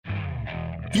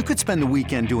You could spend the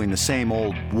weekend doing the same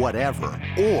old whatever,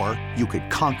 or you could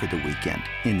conquer the weekend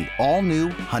in the all-new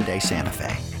Hyundai Santa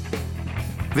Fe.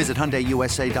 Visit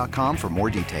HyundaiUSA.com for more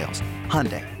details.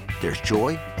 Hyundai, there's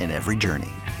joy in every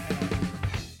journey.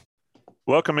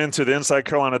 Welcome into the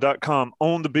InsideCarolina.com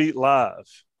On the Beat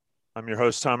Live. I'm your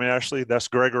host, Tommy Ashley. That's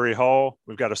Gregory Hall.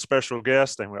 We've got a special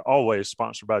guest, and we're always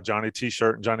sponsored by Johnny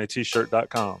T-Shirt and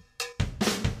JohnnyT-Shirt.com.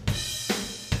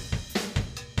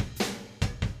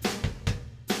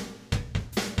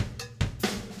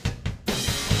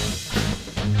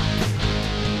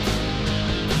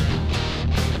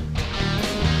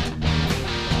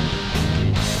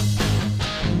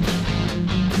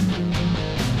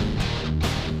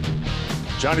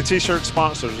 Johnny T-Shirt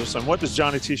sponsors us, and what does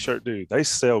Johnny T-Shirt do? They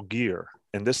sell gear,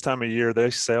 and this time of year they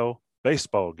sell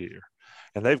baseball gear,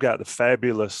 and they've got the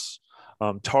fabulous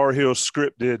Tar Heel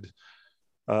scripted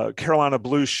Carolina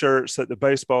blue shirts that the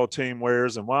baseball team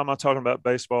wears. And why am I talking about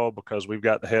baseball? Because we've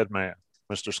got the head man,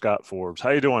 Mr. Scott Forbes.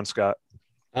 How you doing, Scott?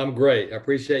 I'm great. I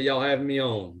appreciate y'all having me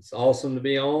on. It's awesome to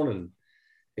be on and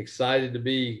excited to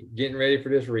be getting ready for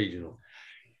this regional.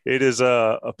 It is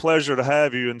a pleasure to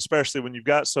have you, and especially when you've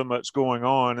got so much going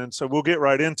on. And so we'll get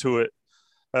right into it.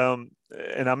 And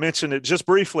I mentioned it just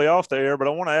briefly off the air, but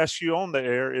I want to ask you on the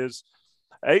air is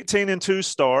 18-2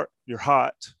 start, you're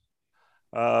hot.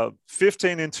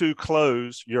 15-2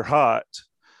 close, you're hot.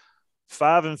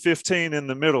 5-15 in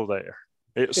the middle there.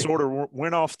 It sort of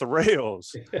went off the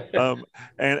rails.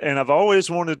 And I've always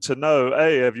wanted to know,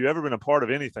 A, have you ever been a part of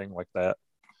anything like that?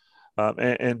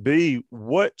 And B,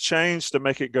 what changed to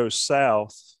make it go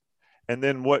south? And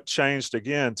then what changed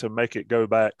again to make it go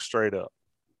back straight up?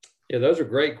 Yeah, those are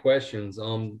great questions.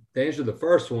 To answer the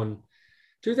first one,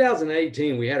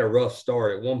 2018, we had a rough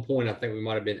start. At one point, I think we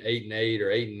might have been 8-8 or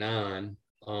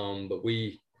 8-9. But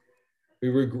we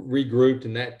regrouped,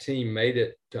 and that team made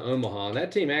it to Omaha. And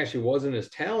that team actually wasn't as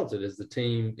talented as the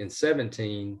team in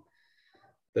 17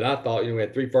 that I thought. We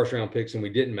had 3 first-round picks, and we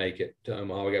didn't make it to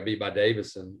Omaha. We got beat by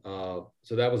Davidson.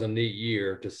 So that was a neat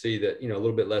year to see that, a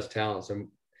little bit less talent. So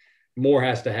more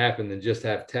has to happen than just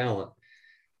have talent.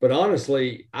 But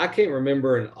honestly, I can't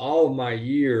remember in all of my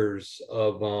years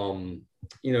of,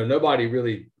 nobody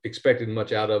really expected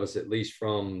much out of us, at least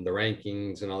from the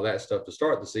rankings and all that stuff to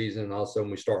start the season. And all of a sudden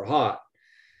we start hot,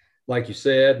 like you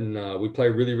said, and we play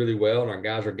really, really well. And our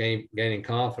guys are gaining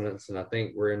confidence. And I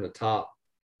think we're in the top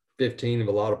 15 of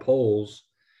a lot of polls.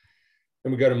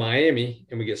 And we go to Miami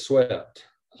and we get swept,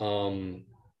 and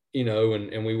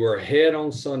we were ahead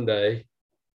on Sunday,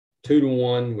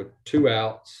 2-1 with 2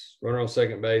 outs, runner on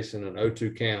second base and an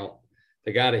 0-2 count.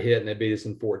 They got a hit and they beat us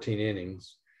in 14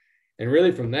 innings. And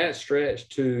really from that stretch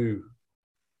to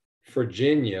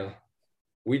Virginia,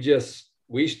 we just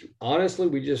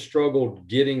struggled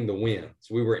getting the wins.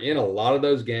 We were in a lot of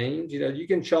those games. You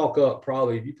can chalk up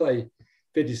probably, if you play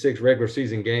 56 regular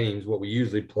season games, what we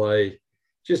usually play,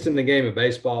 just in the game of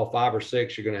baseball, 5 or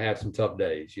 6, you're going to have some tough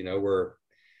days, where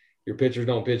your pitchers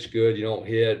don't pitch good, you don't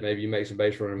hit, maybe you make some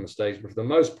base running mistakes. But for the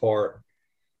most part,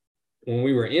 when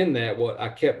we were in that, what I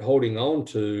kept holding on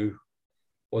to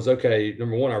was, okay,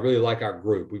 number one, I really like our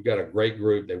group. We've got a great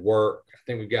group. They work. I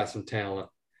think we've got some talent.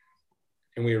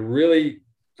 And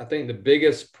I think the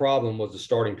biggest problem was the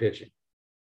starting pitching.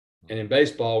 And in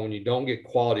baseball, when you don't get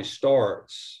quality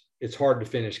starts, it's hard to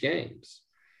finish games.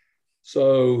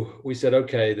 So we said,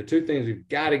 okay, the 2 things we've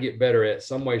got to get better at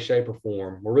some way, shape, or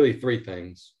form were really 3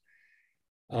 things.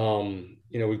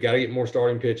 We've got to get more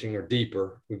starting pitching or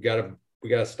deeper. We got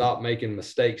to stop making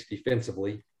mistakes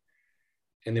defensively.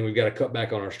 And then we've got to cut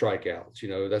back on our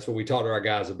strikeouts. That's what we talked to our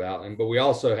guys about. But we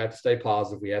also have to stay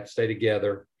positive. We have to stay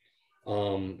together.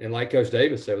 And like Coach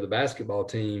Davis said with the basketball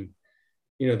team,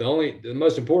 the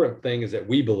most important thing is that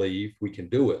we believe we can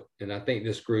do it. And I think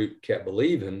this group kept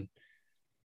believing.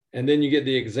 And then you get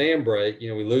the exam break.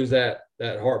 We lose that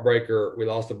heartbreaker. We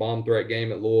lost a bomb threat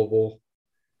game at Louisville,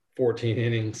 14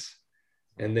 innings.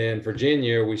 And then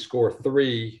Virginia, we score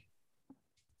 3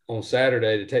 on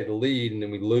Saturday to take the lead, and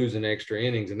then we lose in extra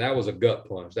innings. And that was a gut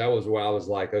punch. That was where I was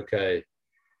like, okay,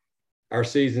 our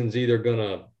season's either going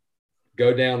to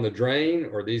go down the drain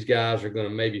or these guys are going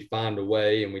to maybe find a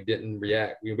way. And we didn't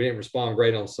react. We didn't respond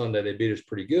great on Sunday. They beat us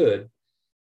pretty good.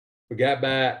 We got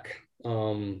back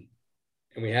and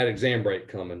we had exam break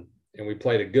coming, and we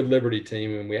played a good Liberty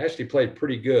team, and we actually played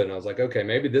pretty good. And I was like, okay,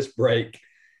 maybe this break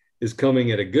is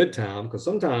coming at a good time, because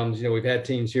sometimes, we've had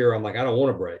teams here, I'm like, I don't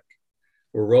want to break.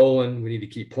 We're rolling. We need to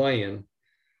keep playing.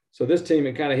 So this team,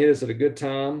 it kind of hit us at a good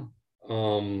time.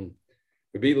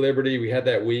 We beat Liberty. We had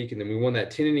that week, and then we won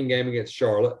that 10-inning game against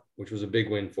Charlotte, which was a big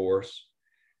win for us.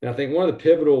 And I think one of the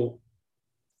pivotal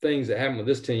things that happened with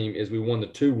this team is we won the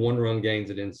 2 one-run games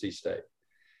at NC State.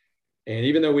 And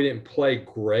even though we didn't play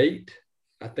great,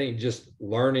 I think just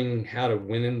learning how to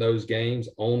win in those games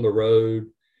on the road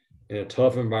in a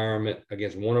tough environment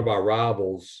against one of our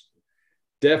rivals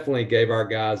definitely gave our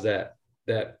guys that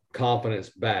confidence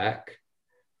back.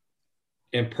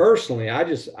 And personally, I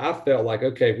felt like,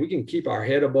 okay, if we can keep our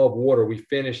head above water, we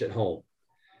finish at home.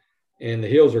 And the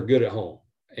Hills are good at home.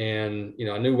 And,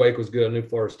 I knew Wake was good. I knew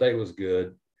Florida State was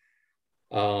good.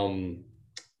 And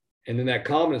then that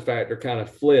confidence factor kind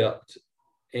of flipped.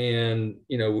 And,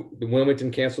 the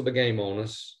Wilmington canceled the game on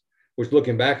us, which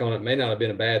looking back on it may not have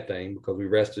been a bad thing because we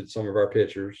rested some of our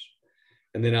pitchers.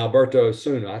 And then Alberto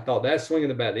Osuna, I thought that swinging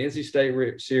the bat, the NC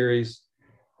State series,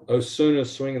 Osuna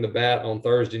swinging the bat on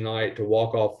Thursday night to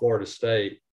walk off Florida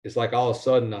State. It's like all of a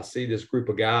sudden I see this group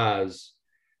of guys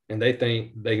and they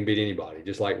think they can beat anybody,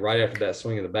 just like right after that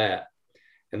swing of the bat.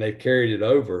 And they've carried it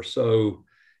over. So,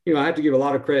 I have to give a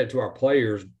lot of credit to our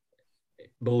players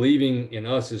believing in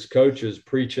us as coaches,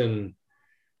 preaching,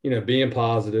 being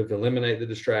positive, eliminate the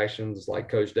distractions, like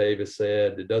Coach Davis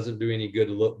said. It doesn't do any good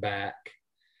to look back.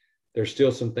 There's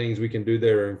still some things we can do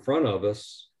that are in front of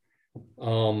us.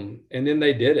 And then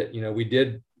they did it.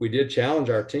 We did challenge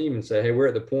our team and say, hey, we're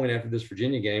at the point after this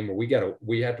Virginia game where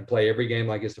we have to play every game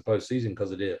like it's the postseason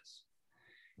because it is.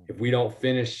 If we don't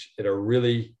finish at a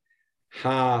really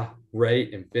high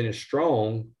rate and finish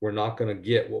strong, we're not going to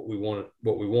get what we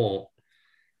want.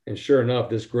 And sure enough,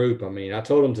 this group, I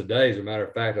told them today, as a matter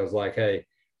of fact, I was like, hey,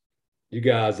 you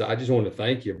guys, I just want to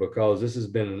thank you because this has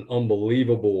been an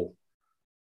unbelievable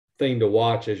thing to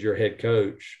watch as your head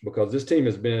coach, because this team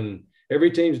has been,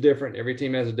 every team's different. Every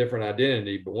team has a different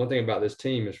identity. But one thing about this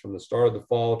team is from the start of the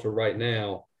fall to right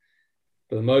now,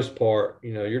 for the most part,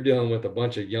 you're dealing with a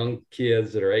bunch of young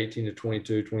kids that are 18 to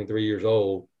 22, 23 years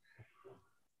old.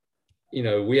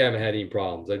 We haven't had any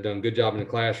problems. They've done a good job in the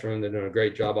classroom. They've done a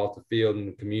great job off the field in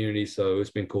the community. So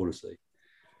it's been cool to see.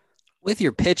 With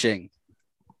your pitching,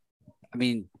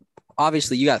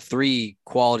 obviously you got 3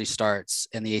 quality starts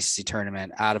in the ACC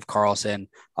tournament out of Carlson.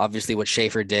 Obviously what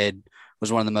Schaefer did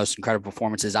was one of the most incredible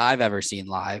performances I've ever seen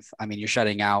live. You're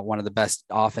shutting out one of the best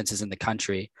offenses in the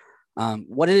country.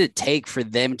 What did it take for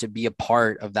them to be a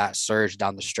part of that surge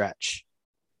down the stretch?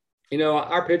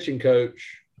 Our pitching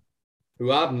coach,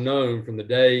 who I've known from the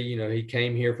day, he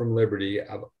came here from Liberty,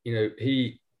 I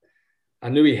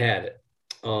knew he had it.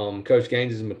 Coach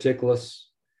Gaines is meticulous.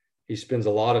 He spends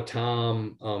a lot of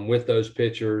time with those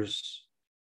pitchers.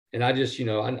 And I just,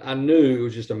 I knew it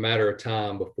was just a matter of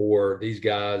time before these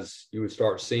guys, you would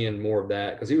start seeing more of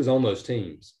that, because he was on those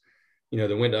teams,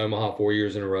 that went to Omaha 4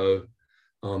 years in a row.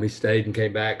 He stayed and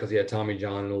came back because he had Tommy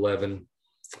John in 11.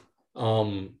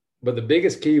 But the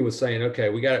biggest key was saying, okay,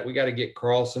 we got to get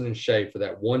Carlson and Shea for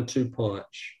that 1-2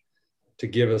 punch to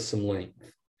give us some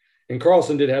length. And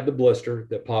Carlson did have the blister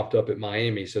that popped up at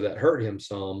Miami, so that hurt him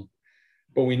some.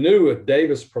 But we knew with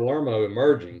Davis Palermo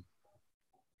emerging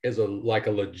as a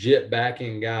legit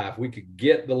back-end guy, if we could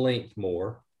get the length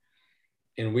more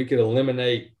and we could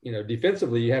eliminate,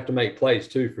 defensively, you have to make plays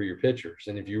too for your pitchers.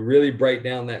 And if you really break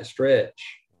down that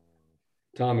stretch,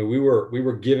 Tommy, we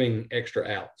were giving extra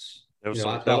outs.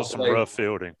 That was some rough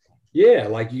fielding. Yeah,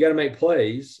 you got to make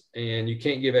plays and you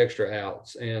can't give extra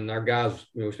outs. And our guys,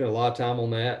 we spent a lot of time on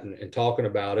that and talking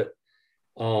about it.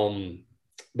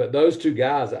 But those 2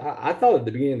 guys, I thought at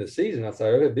the beginning of the season, I thought,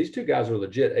 okay, these 2 guys are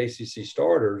legit ACC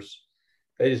starters.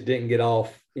 They just didn't get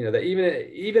off. They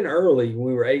even early when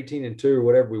we were 18-2 or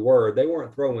whatever we were, they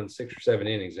weren't throwing 6 or 7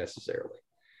 innings necessarily.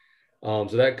 So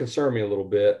that concerned me a little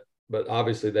bit. But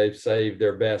obviously they've saved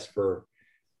their best for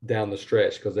down the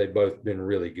stretch because they've both been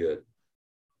really good.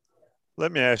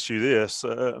 Let me ask you this.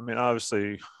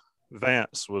 Obviously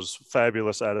Vance was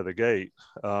fabulous out of the gate.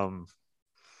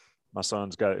 My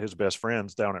son's got his best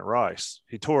friends down at Rice.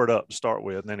 He tore it up to start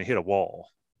with, and then he hit a wall.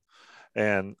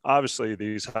 And obviously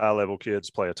these high-level kids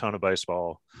play a ton of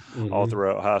baseball all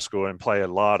throughout high school and play a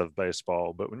lot of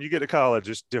baseball. But when you get to college,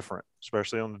 it's different,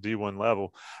 especially on the D1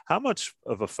 level. How much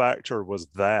of a factor was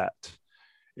that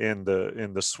in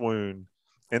the swoon?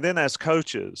 And then as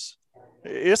coaches,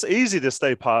 it's easy to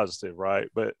stay positive, right?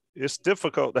 But it's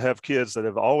difficult to have kids that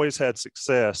have always had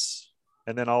success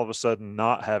and then all of a sudden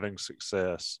not having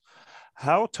success.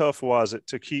 How tough was it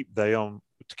to keep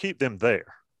them there,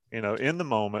 in the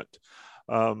moment?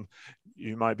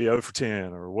 You might be 0 for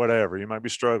 10 or whatever. You might be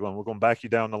struggling. We're going to back you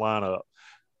down the lineup.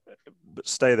 But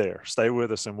stay there. Stay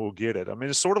with us and we'll get it.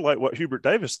 It's sort of like what Hubert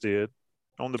Davis did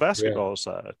on the basketball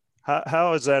side.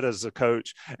 How is that as a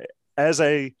coach?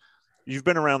 You've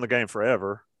been around the game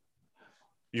forever.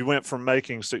 You went from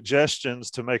making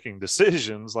suggestions to making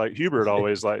decisions, like Hubert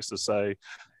always likes to say.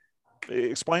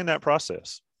 Explain that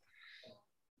process.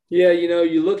 Yeah,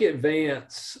 you look at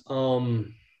Vance,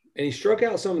 and he struck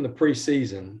out some in the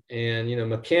preseason, and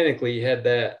mechanically he had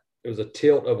that. It was a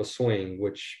tilt of a swing,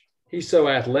 which he's so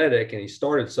athletic and he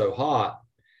started so hot.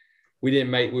 We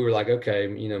were like, okay,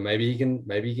 maybe he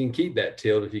can keep that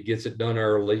tilt if he gets it done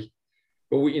early.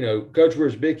 But Coach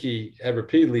Wierzbicki had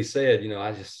repeatedly said,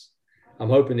 I'm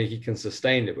hoping that he can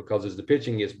sustain it, because as the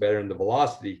pitching gets better and the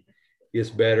velocity gets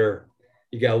better,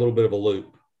 you got a little bit of a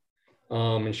loop.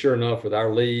 And sure enough, with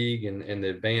our league and the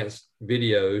advanced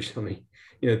videos,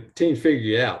 teams figure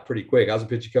you out pretty quick. I was a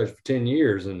pitching coach for 10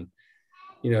 years, and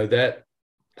that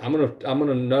I'm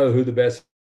gonna know who the best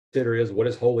hitter is, what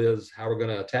his hole is, how we're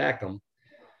gonna attack them.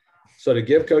 So to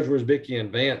give Coach Wierzbicki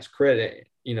and Vance credit,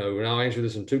 and I'll answer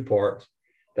this in two parts.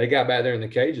 They got back there in the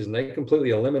cages and they completely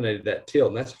eliminated that tilt,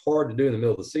 and that's hard to do in the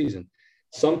middle of the season.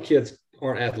 Some kids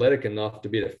aren't athletic enough to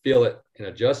be able to feel it and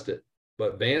adjust it,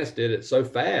 but Vance did it so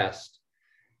fast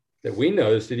that we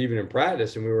noticed it even in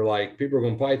practice, and we were like, people are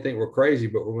going to probably think we're crazy,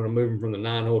 but we're going to move him from the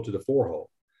 9-hole to the 4-hole.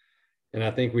 And I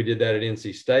think we did that at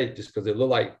NC State just because it looked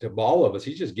like, to all of us,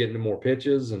 he's just getting to more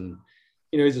pitches. And,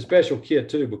 he's a special kid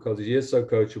too, because he is so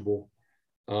coachable.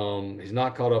 He's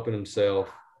not caught up in himself.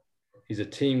 He's a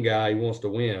team guy. He wants to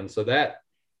win. So that,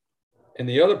 and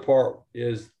the other part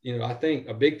is, I think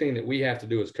a big thing that we have to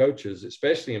do as coaches,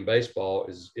 especially in baseball,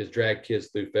 is drag kids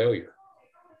through failure.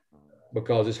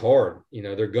 Because it's hard,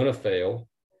 they're going to fail.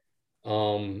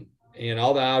 And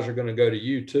all the eyes are going to go to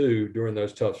you too during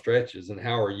those tough stretches. And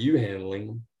how are you handling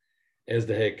them as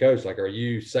the head coach? Like, are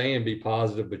you saying be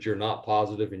positive, but you're not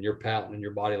positive and you're pouting and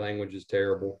your body language is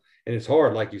terrible? And it's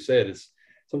hard. Like you said,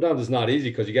 sometimes it's not easy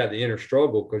because you got the inner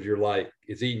struggle, because you're like,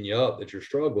 it's eating you up that you're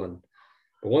struggling.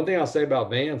 But one thing I'll say about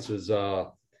Vance is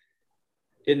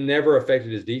it never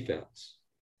affected his defense.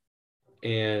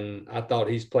 And I thought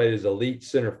he's played his elite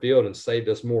center field and saved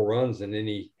us more runs than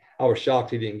any. I was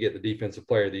shocked he didn't get the defensive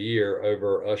player of the year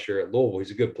over Usher at Louisville. He's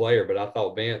a good player, but I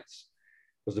thought Vance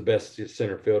was the best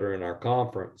center fielder in our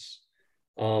conference.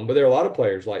 But there are a lot of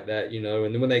players like that, and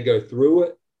then when they go through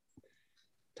it,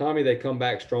 Tommy, they come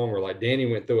back stronger. Like Danny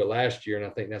went through it last year, and I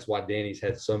think that's why Danny's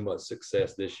had so much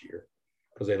success this year,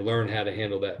 because they learned how to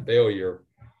handle that failure.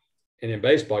 And in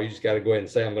baseball, you just got to go ahead and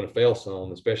say, I'm going to fail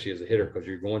some, especially as a hitter, because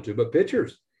you're going to. But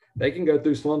pitchers, they can go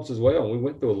through slumps as well. And we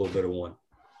went through a little bit of one.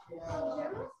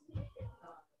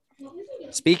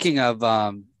 Speaking of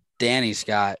Danny,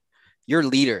 Scott, your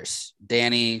leaders,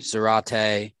 Danny,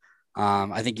 Zarate,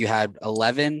 I think you had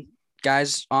 11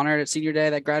 guys honored at senior day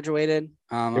that graduated.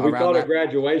 And we called it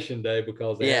graduation day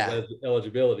because they had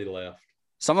eligibility left.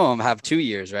 Some of them have 2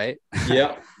 years, right?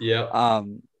 Yeah.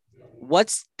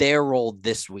 What's their role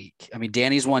this week? I mean,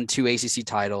 Danny's won 2 ACC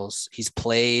titles. He's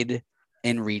played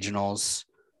in regionals.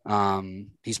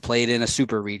 He's played in a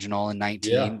super regional in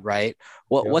 19, right?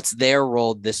 What's their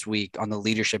role this week on the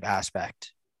leadership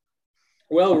aspect?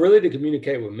 Well, really to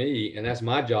communicate with me, and that's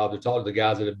my job, to talk to the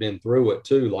guys that have been through it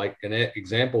too. Like an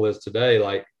example is today,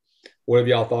 like, what have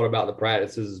y'all thought about the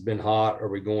practices? It's been hot. Are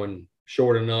we going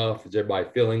short enough? Is everybody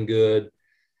feeling good?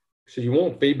 So you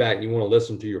want feedback and you want to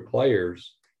listen to your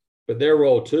players. But their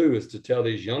role too is to tell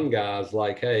these young guys,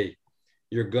 like, hey,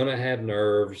 you're going to have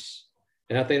nerves.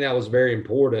 And I think that was very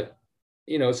important.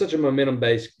 It's such a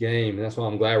momentum-based game. And that's why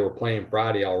I'm glad we're playing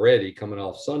Friday already, coming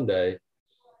off Sunday.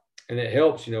 And it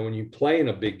helps, when you play in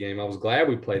a big game. I was glad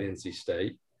we played NC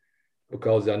State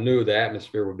because I knew the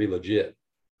atmosphere would be legit.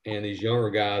 And these younger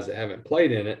guys that haven't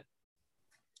played in it,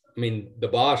 I mean, the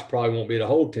Bosch probably won't be able to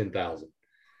hold 10,000.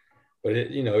 But,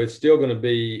 it's still going to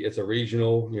be – it's a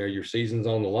regional, your season's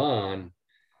on the line.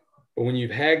 But when you've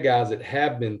had guys that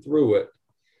have been through it,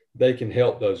 they can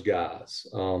help those guys.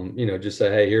 Just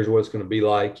say, hey, here's what it's going to be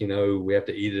like. We have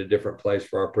to eat at a different place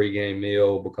for our pregame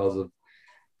meal because of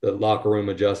the locker room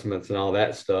adjustments and all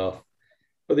that stuff.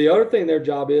 But the other thing their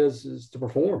job is to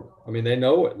perform. I mean, they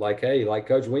know it. Like, hey, like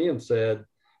Coach Williams said,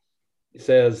 he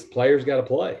says players got to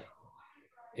play.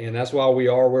 And that's why we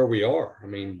are where we are. I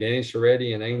mean, Danny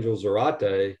Serretti and Angel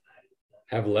Zarate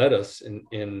have led us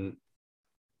in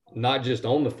not just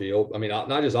on the field. I mean,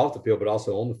 not just off the field, but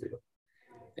also on the field.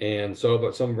 And so,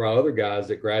 but some of our other guys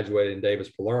that graduated in Davis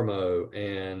Palermo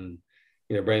and,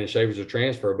 Brandon Schaefer's a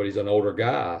transfer, but he's an older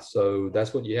guy. So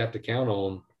that's what you have to count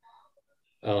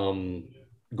on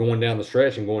going down the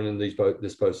stretch and going into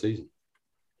this postseason.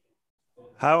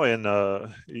 How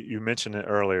you mentioned it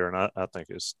earlier, and I think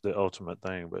it's the ultimate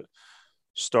thing, but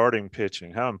starting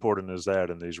pitching, how important is that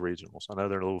in these regionals? I know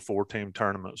they're little 4-team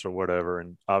tournaments or whatever,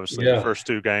 and obviously the first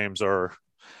 2 games are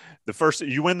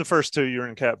you win the first 2, you're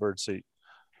in catbird seat.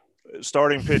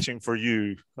 Starting pitching for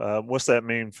you, what's that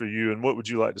mean for you, and what would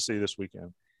you like to see this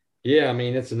weekend? Yeah, I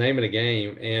mean, it's the name of the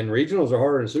game. And regionals are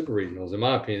harder than super regionals, in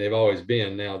my opinion. They've always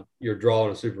been. Now, you're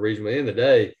drawing a super regional. At the end of the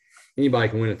day, anybody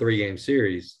can win a 3-game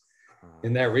series.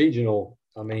 In that regional,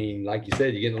 I mean, like you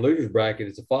said, you get in the loser's bracket,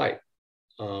 it's a fight.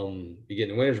 You get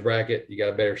in the winner's bracket, you got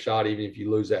a better shot even if you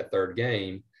lose that third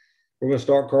game. We're going to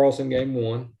start Carlson game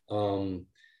one.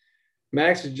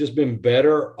 Max has just been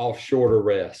better off shorter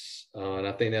rests. And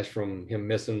I think that's from him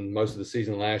missing most of the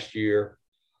season last year.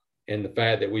 And the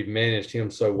fact that we've managed him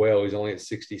so well, he's only at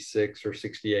 66 or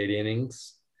 68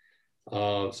 innings.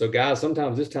 So guys,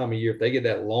 sometimes this time of year, if they get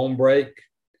that long break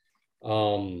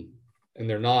and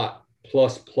they're not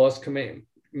plus command,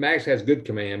 Max has good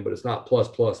command, but it's not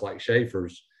plus like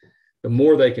Schaefer's. The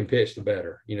more they can pitch, the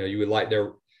better. You know, you would like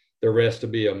their rest to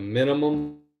be a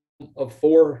minimum of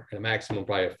 4 and a maximum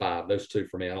probably of 5. Those two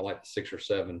for me. I don't like the 6 or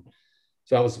 7.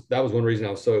 So that was one reason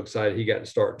I was so excited he got to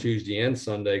start Tuesday and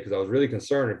Sunday, because I was really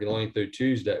concerned if he only threw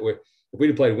Tuesday. If we'd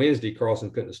have played Wednesday,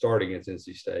 Carlson couldn't have started against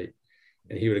NC State,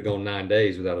 and he would have gone 9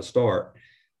 days without a start.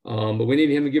 But we need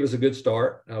him to give us a good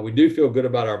start. We do feel good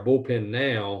about our bullpen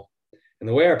now. And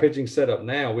the way our pitching's set up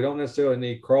now, we don't necessarily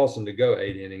need Carlson to go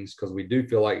 8 innings, because we do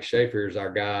feel like Schaefer is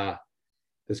our guy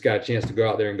that's got a chance to go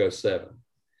out there and go 7.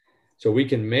 So we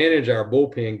can manage our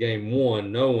bullpen game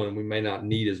one, knowing we may not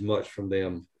need as much from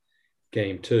them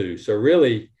game 2. So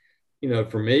really, you know,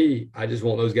 for me, I just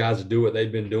want those guys to do what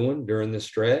they've been doing during this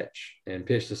stretch and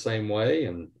pitch the same way.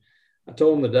 And I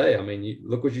told them today, I mean,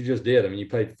 look what you just did. I mean, you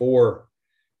played 4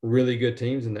 really good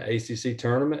teams in the ACC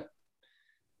tournament.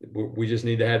 We just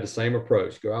need to have the same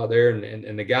approach. Go out there,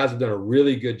 and the guys have done a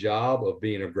really good job of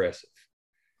being aggressive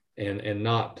and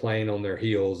not playing on their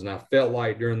heels. And I felt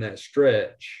like during that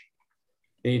stretch,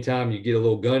 anytime you get a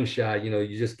little gun shy, you know,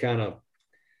 you just kind of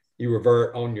you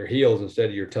revert on your heels instead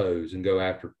of your toes and go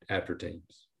after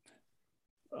teams.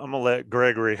 I'm gonna let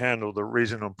Gregory handle the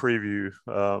regional preview,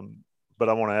 but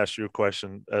I want to ask you a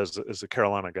question as a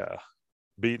Carolina guy,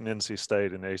 beating NC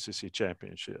State in the ACC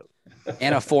championship,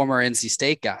 and a former NC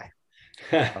State guy.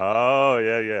 Oh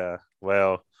yeah.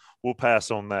 Well, we'll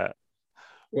pass on that.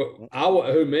 Well,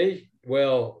 who, me?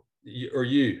 Well, or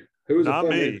you? Who was not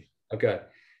me? Okay,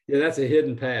 yeah, that's a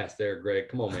hidden pass there, Greg.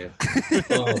 Come on, man.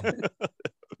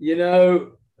 You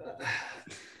know,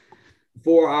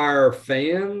 for our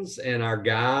fans and our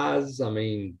guys, I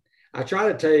mean, I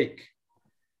try to take.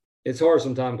 It's hard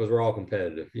sometimes because we're all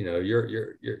competitive. You know,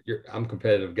 I'm a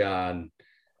competitive guy, and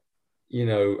you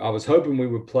know, I was hoping we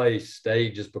would play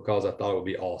State just because I thought it would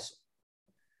be awesome.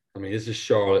 I mean, this is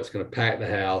Charlotte. It's going to pack the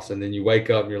house, and then you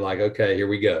wake up and you're like, okay, here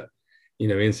we go. You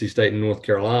know, NC State and North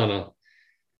Carolina.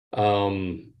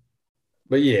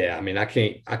 But yeah, I mean, I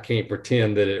can't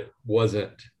pretend that it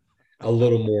wasn't a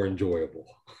little more enjoyable.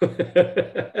 Yeah,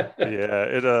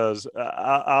 it is.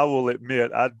 I will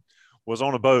admit, I was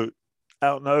on a boat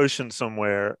out in the ocean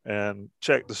somewhere and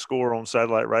checked the score on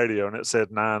satellite radio, and it said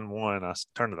 9-1. I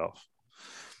turned it off.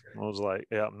 I was like,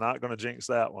 yeah, I'm not going to jinx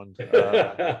that one.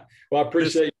 Well, I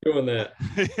appreciate you doing that.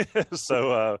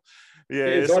 So, yeah.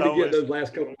 It's hard to get those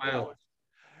last couple out.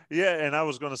 Yeah, and I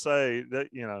was going to say that,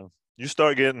 you know, you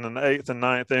start getting in the 8th and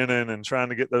 9th inning and trying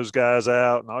to get those guys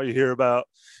out, and all you hear about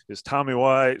is Tommy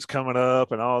White's coming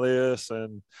up and all this,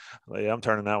 and yeah, I'm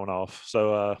turning that one off.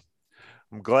 So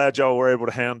I'm glad y'all were able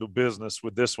to handle business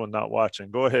with this one not watching.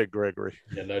 Go ahead, Gregory.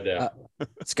 Yeah, no doubt.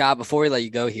 Scott, before we let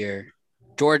you go here,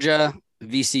 Georgia,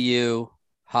 VCU,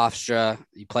 Hofstra.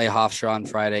 You play Hofstra on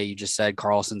Friday. You just said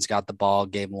Carlson's got the ball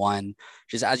game 1.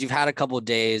 Just as you've had a couple of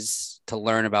days to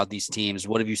learn about these teams,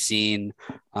 what have you seen?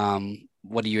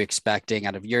 What are you expecting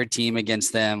out of your team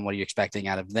against them? What are you expecting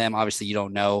out of them? Obviously, you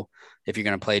don't know if you're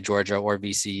going to play Georgia or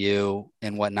VCU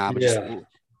and whatnot, but just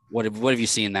what have you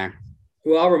seen there?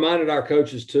 Well, I reminded our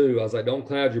coaches too. I was like, don't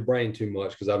cloud your brain too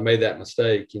much, because I've made that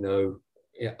mistake, you know,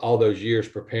 all those years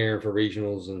preparing for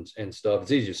regionals and stuff.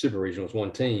 It's easy to super regionals,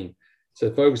 one team.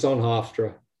 So focus on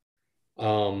Hofstra.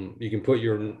 You can put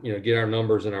get our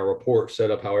numbers and our report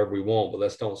set up however we want, but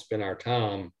let's don't spend our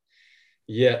time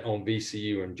yet on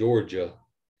VCU and Georgia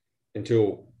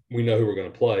until we know who we're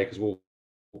going to play, because we'll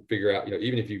figure out, you know,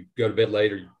 even if you go to bed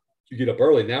late or you get up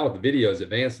early, now with the video as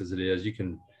advanced as it is, you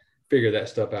can figure that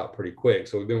stuff out pretty quick.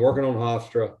 So we've been working on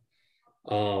Hofstra.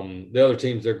 The other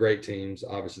teams, they're great teams.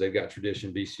 Obviously, they've got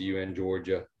tradition, VCU and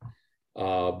Georgia.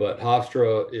 But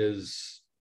Hofstra is,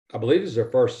 I believe, is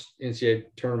their first NCAA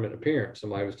tournament appearance,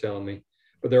 somebody was telling me,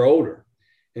 but they're older.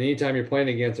 And anytime you're playing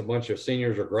against a bunch of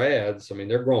seniors or grads, I mean,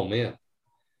 they're grown men.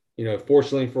 You know,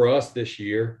 fortunately for us this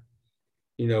year,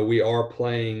 you know, we are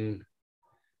playing,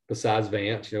 besides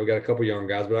Vance, you know, we got a couple young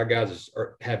guys, but our guys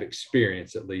have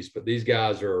experience at least. But these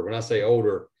guys are, when I say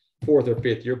older, 4th or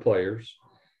 5th year players.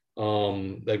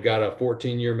 They've got a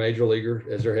 14-year major leaguer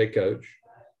as their head coach.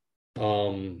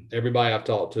 Everybody I've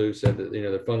talked to said that,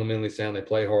 they're fundamentally sound. They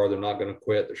play hard. They're not going to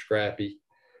quit. They're scrappy,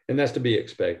 and that's to be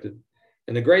expected.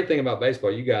 And the great thing about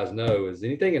baseball, you guys know, is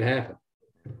anything can happen.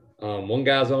 One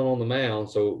guy's on the mound.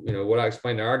 So, what I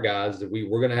explained to our guys is that we're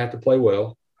going to have to play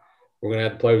well. We're going to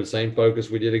have to play with the same focus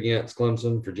we did against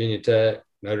Clemson, Virginia Tech,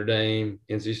 Notre Dame,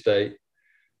 NC State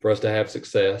for us to have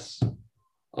success.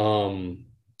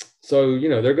 So,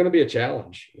 they're going to be a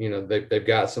challenge. They've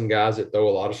got some guys that throw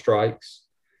a lot of strikes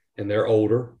and they're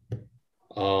older.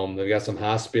 They've got some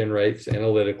high spin rates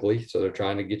analytically. So they're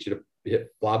trying to get you to hit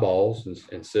fly balls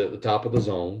and sit at the top of the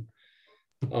zone.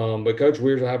 But Coach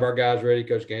Weirs will have our guys ready.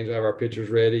 Coach Gaines will have our pitchers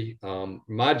ready.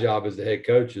 My job as the head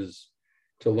coach is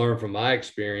to learn from my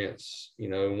experience.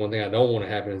 One thing I don't want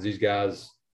to happen is these guys,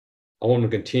 I want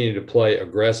them to continue to play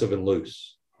aggressive and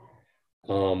loose,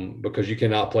 because you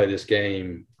cannot play this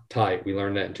game tight. We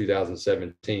learned that in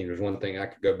 2017. There's one thing I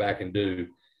could go back and do,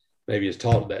 maybe is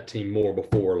talk to that team more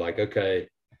before, like, okay,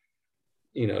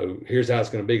 here's how it's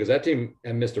going to be, because that team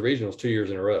had missed the regionals 2 years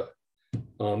in a row.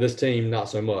 This team, not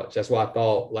so much. That's why I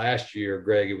thought last year,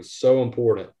 Greg, it was so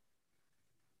important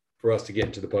for us to get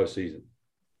into the postseason,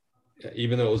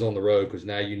 even though it was on the road, because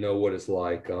now you know what it's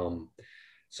like.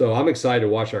 So I'm excited to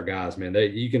watch our guys, man.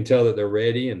 You can tell that they're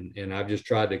ready, and I've just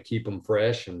tried to keep them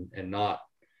fresh and not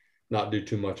do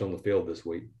too much on the field this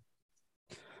week.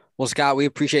 Well, Scott, we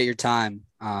appreciate your time.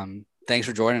 Thanks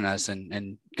for joining us,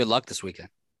 and good luck this weekend.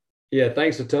 Yeah,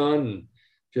 thanks a ton. And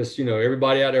just,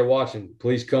 everybody out there watching,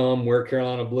 please come wear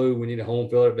Carolina blue. We need a home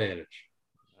field advantage.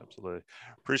 Absolutely.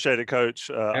 Appreciate it, Coach.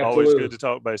 Always good to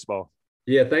talk baseball.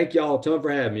 Yeah, thank y'all a ton for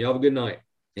having me. Y'all have a good night.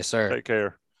 Yes, sir. Take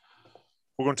care.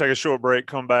 We're going to take a short break,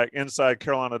 come back,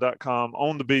 InsideCarolina.com,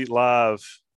 On the Beat Live,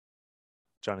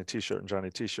 Johnny T-Shirt and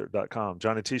JohnnyT-Shirt.com.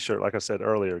 Johnny T-Shirt, like I said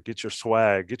earlier, get your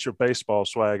swag, get your baseball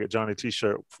swag at Johnny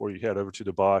T-Shirt before you head over to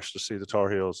the Bosch to see the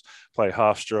Tar Heels play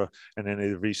Hofstra and then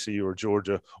either VCU or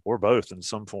Georgia or both in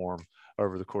some form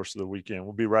over the course of the weekend.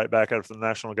 We'll be right back after the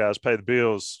National guys pay the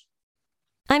bills.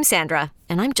 I'm Sandra,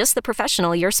 and I'm just the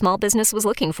professional your small business was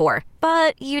looking for.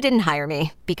 But you didn't hire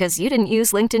me because you didn't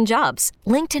use LinkedIn Jobs.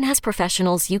 LinkedIn has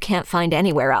professionals you can't find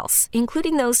anywhere else,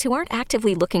 including those who aren't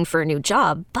actively looking for a new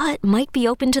job, but might be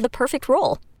open to the perfect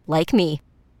role, like me.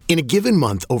 In a given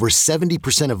month, over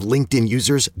 70% of LinkedIn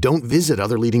users don't visit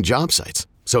other leading job sites.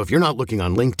 So if you're not looking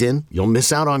on LinkedIn, you'll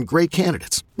miss out on great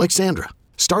candidates like Sandra.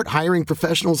 Start hiring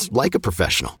professionals like a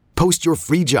professional. Post your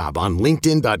free job on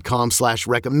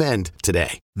linkedin.com/recommend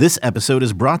today. This episode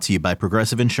is brought to you by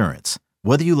Progressive Insurance.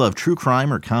 Whether you love true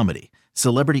crime or comedy,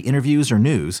 celebrity interviews or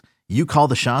news, you call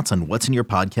the shots on what's in your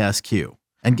podcast queue.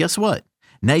 And guess what?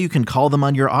 Now you can call them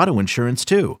on your auto insurance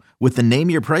too with the Name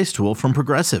Your Price tool from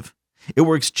Progressive. It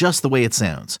works just the way it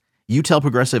sounds. You tell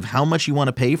Progressive how much you want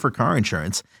to pay for car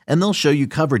insurance, and they'll show you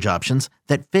coverage options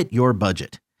that fit your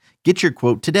budget. Get your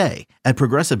quote today at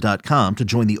Progressive.com to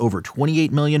join the over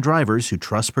 28 million drivers who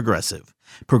trust Progressive.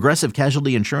 Progressive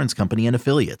Casualty Insurance Company and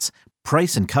Affiliates.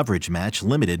 Price and coverage match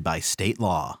limited by state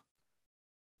law.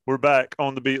 We're back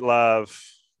on the Beat Live.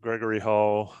 Gregory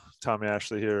Hall, Tommy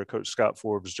Ashley here. Coach Scott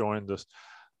Forbes joined us.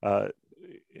 Look,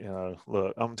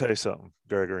 I'm going to tell you something,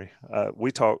 Gregory.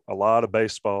 We talk a lot of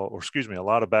basketball and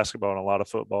a lot of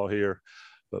football here,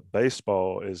 but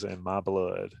baseball is in my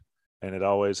blood. And it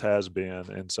always has been.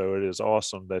 And so it is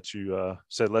awesome that you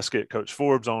said, let's get Coach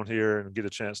Forbes on here and get a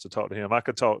chance to talk to him. I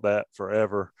could talk that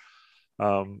forever.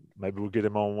 Maybe we'll get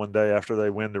him on one day after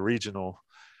they win the regional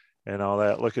and all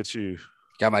that. Look at you.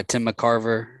 Got my Tim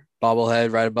McCarver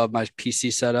bobblehead right above my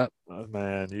PC setup. Oh,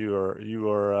 man, you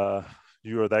are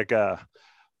that guy.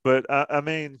 But I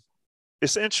mean,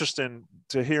 it's interesting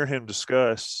to hear him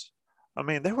discuss. I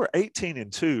mean, they were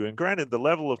 18-2, and granted, the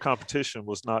level of competition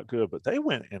was not good, but they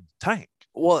went in tank.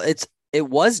 Well, it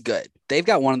was good. They've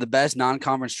got one of the best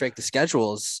non-conference strength of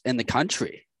schedules in the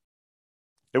country.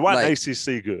 It wasn't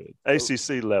ACC good,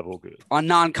 ACC level good on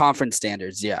non-conference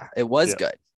standards. Yeah, it was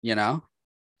good.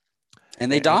 And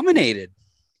they dominated.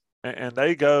 And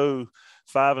they go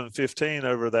 5-15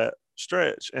 over that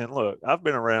stretch. And look, I've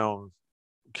been around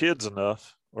kids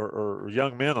enough or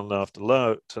young men enough to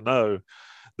know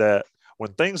that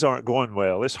when things aren't going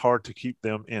well, it's hard to keep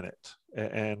them in it.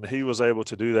 And he was able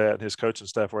to do that, and his coaching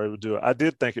staff were able to do it. I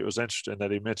did think it was interesting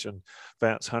that he mentioned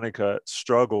Vance Honeycutt's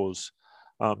struggles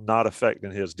not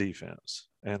affecting his defense.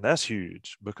 And that's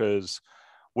huge because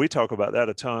we talk about that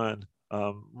a ton,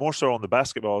 more so on the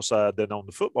basketball side than on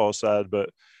the football side.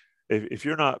 But if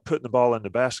you're not putting the ball in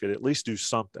the basket, at least do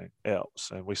something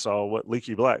else. And we saw what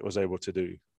Leaky Black was able to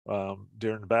do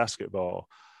during the basketball.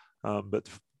 But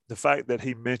the fact that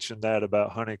he mentioned that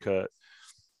about Honeycutt,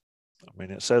 I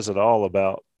mean, it says it all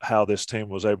about how this team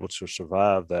was able to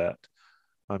survive that.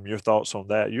 Your thoughts on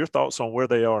that? Your thoughts on where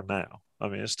they are now? I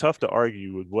mean, it's tough to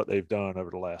argue with what they've done over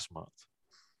the last month.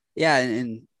 Yeah,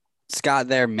 and Scott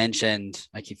there mentioned,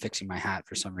 I keep fixing my hat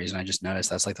for some reason. I just noticed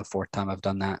that's like the fourth time I've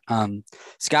done that.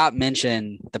 Scott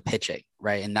mentioned the pitching,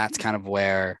 right? And that's kind of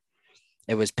where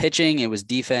it was pitching, it was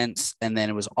defense, and then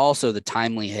it was also the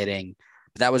timely hitting.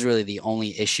 But that was really the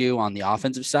only issue on the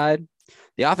offensive side.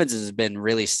 The offense has been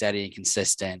really steady and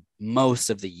consistent most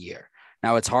of the year.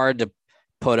 Now, it's hard to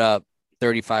put up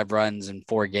 35 runs in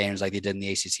 4 games like they did in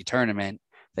the ACC tournament.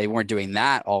 They weren't doing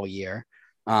that all year.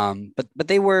 But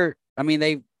they were, I mean,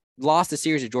 they lost a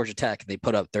series at Georgia Tech and they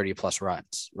put up 30 plus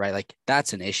runs, right? Like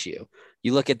that's an issue.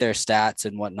 You look at their stats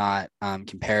and whatnot,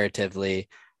 comparatively,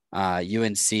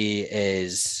 UNC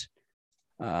is,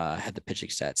 had the pitching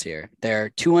stats here. They're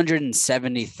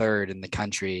 273rd in the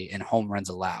country in home runs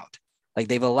allowed. Like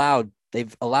they've allowed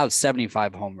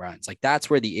 75 home runs. Like that's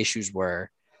where the issues were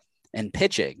in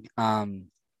pitching. And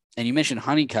you mentioned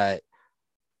Honeycutt.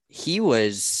 He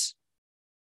was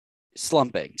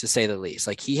slumping, to say the least.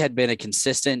 Like he had been a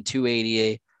consistent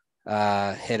 280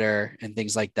 hitter and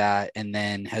things like that, and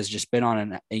then has just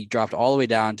been he dropped all the way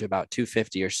down to about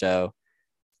 250 or so.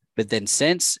 But then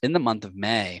since in the month of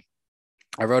May,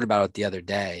 I wrote about it the other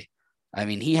day. I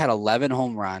mean, he had 11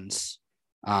 home runs.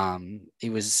 He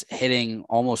was hitting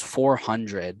almost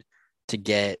 400 to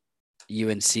get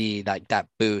UNC that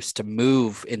boost to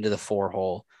move into the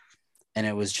 4-hole. And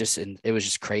it was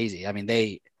just crazy. I mean,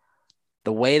 the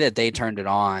way that they turned it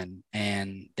on,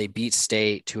 and they beat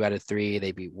State 2 out of 3,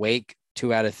 they beat Wake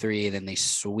 2 out of 3, then they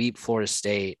sweep Florida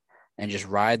State and just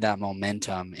ride that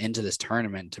momentum into this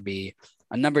tournament to be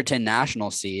a number 10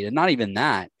 national seed. And not even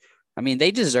that. I mean,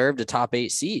 they deserved a top 8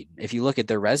 seed if you look at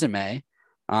their resume.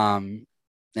 And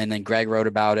then Greg wrote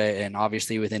about it. And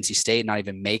obviously with NC State not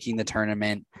even making the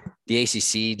tournament, the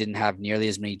ACC didn't have nearly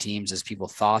as many teams as people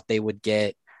thought they would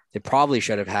get. They probably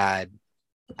should have had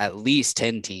at least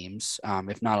 10 teams,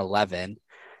 if not 11.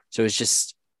 So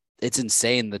it's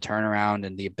insane, the turnaround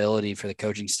and the ability for the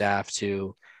coaching staff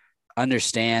to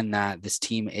understand that this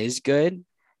team is good.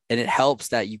 And it helps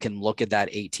that you can look at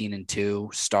that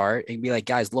 18-2 start and be like,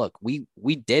 guys, look, we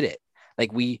did it.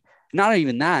 Like not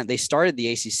even that, they started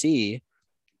the ACC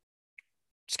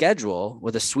schedule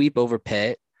with a sweep over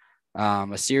Pitt,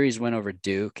 a series win over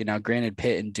Duke. And now granted,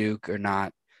 Pitt and Duke are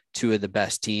not 2 of the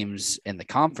best teams in the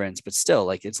conference, but still,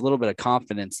 like, it's a little bit of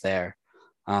confidence there.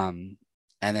 And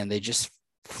then they just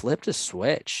flipped a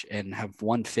switch and have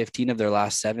won 15 of their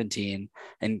last 17,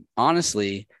 and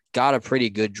honestly got a pretty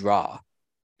good draw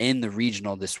in the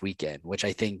regional this weekend, which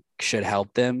I think should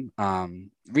help them.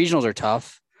 Regionals are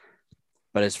tough,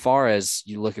 but as far as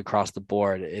you look across the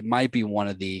board, it might be one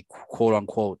of the quote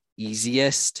unquote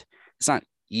easiest. It's not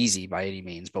easy by any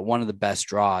means, but one of the best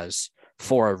draws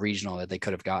for a regional that they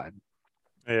could have gotten.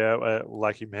 Yeah,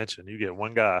 like you mentioned, you get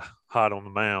one guy hot on the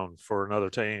mound for another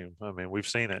team. I mean, we've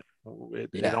seen it.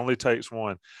 It only takes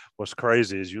one. What's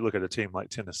crazy is you look at a team like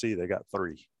Tennessee, they got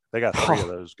 3. They got 3 of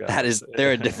those guys.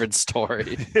 They're a different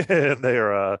story. And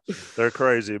they're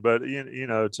crazy. But you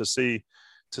know, to see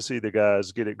the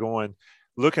guys get it going.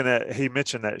 He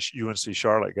mentioned that UNC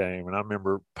Charlotte game, and I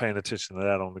remember paying attention to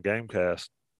that on the Gamecast.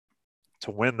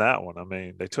 To win that one, I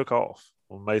mean, they took off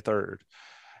on May 3rd.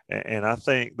 And I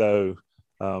think, though,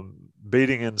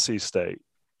 beating NC State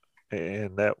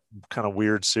and that kind of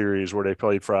weird series where they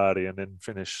played Friday and then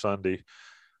finished Sunday,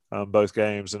 both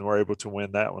games, and were able to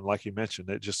win that one, like you mentioned,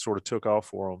 it just sort of took off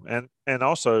for them. And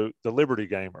also the Liberty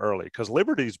game early, because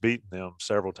Liberty's beaten them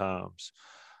several times.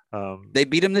 They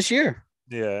beat them this year.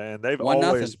 Yeah, and they've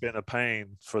always been a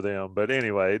pain for them. But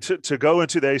anyway, to go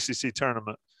into the ACC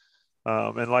tournament,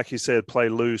 and like you said, play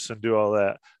loose and do all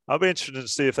that, I'll be interested to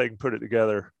see if they can put it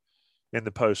together in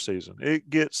the postseason. It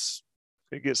gets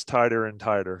tighter and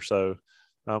tighter. So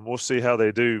we'll see how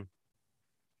they do.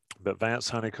 But Vance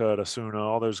Honeycutt, Asuna,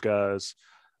 all those guys,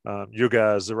 your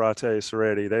guys, Zarate,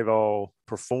 Soretti, they've all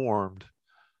performed,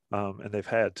 and they've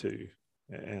had to.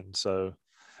 And so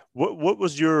what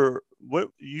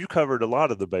you covered a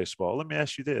lot of the baseball. Let me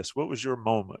ask you this. What was your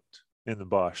moment in the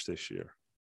Bosch this year?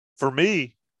 For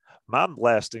me, my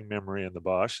lasting memory in the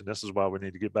Bosch, and this is why we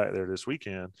need to get back there this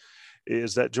weekend,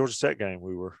 is that Georgia Tech game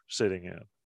we were sitting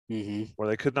in, where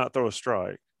they could not throw a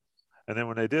strike. And then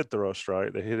when they did throw a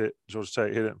strike, Georgia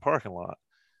Tech hit it in the parking lot.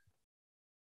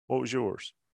 What was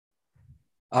yours?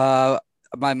 My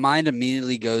mind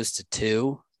immediately goes to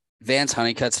 2. Vance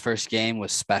Honeycutt's first game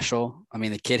was special. I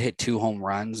mean, the kid hit 2 home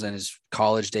runs in his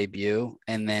college debut.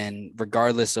 And then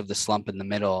regardless of the slump in the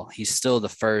middle, he's still the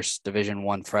first Division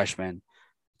I freshman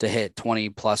to hit 20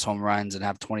 plus home runs and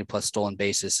have 20 plus stolen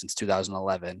bases since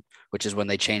 2011, which is when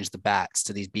they changed the bats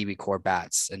to these BB core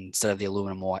bats instead of the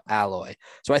aluminum alloy.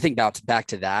 So I think back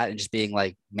to that and just being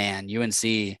like, man,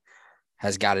 UNC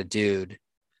has got a dude.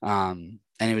 And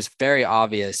it was very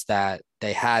obvious that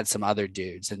they had some other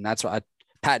dudes. And that's what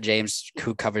Pat James,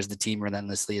 who covers the team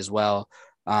relentlessly as well.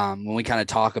 When we kind of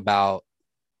talk about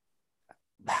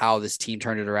how this team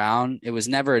turned it around, it was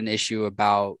never an issue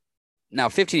about, now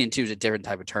 15-2 is a different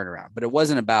type of turnaround, but it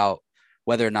wasn't about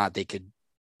whether or not they could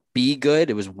be good.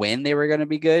 It was when they were going to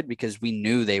be good, because we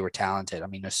knew they were talented. I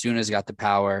mean, Osuna's got the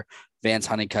power, Vance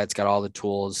Honeycutt's got all the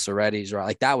tools, Soretti's right.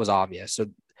 Like, that was obvious. So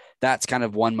that's kind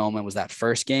of one moment, was that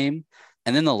first game.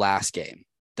 And then the last game,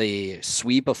 the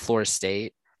sweep of Florida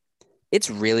State. It's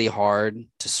really hard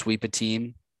to sweep a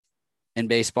team in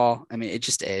baseball. I mean, it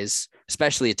just is,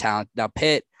 especially a talent. Now,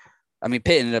 Pitt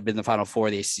ended up in the Final Four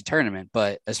of the ACC tournament,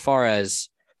 but as far as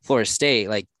Florida State,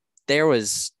 like,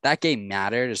 that game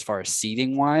mattered as far as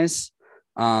seeding wise.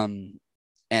 And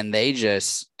they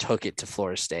just took it to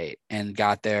Florida State and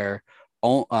got their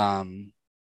own,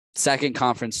 second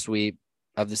conference sweep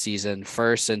of the season,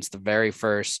 first since the very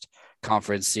first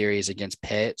conference series against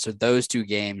Pitt. So those two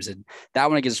games, and that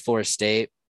one against Florida State,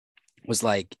 was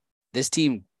like, this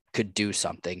team could do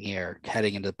something here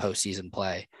heading into the postseason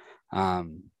play.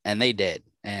 And they did.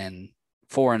 And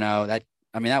 4-0,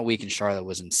 that week in Charlotte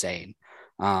was insane.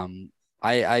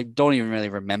 I don't even really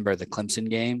remember the Clemson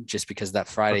game, just because that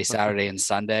Friday, Saturday, and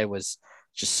Sunday was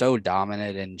just so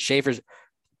dominant. And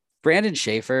Brandon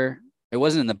Schaefer, it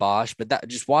wasn't in the Bosch, but that,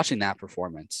 just watching that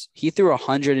performance, he threw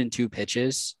 102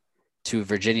 pitches to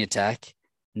Virginia Tech,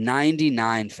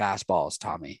 99 fastballs,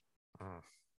 Tommy.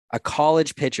 A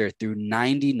college pitcher threw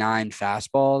 99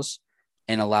 fastballs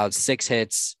and allowed 6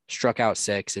 hits, struck out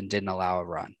 6, and didn't allow a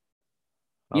run.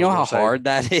 You know how hard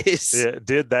that is? Yeah,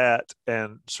 did that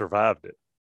and survived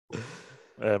it.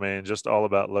 I mean, just all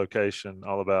about location,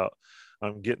 all about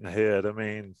getting ahead. I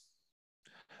mean,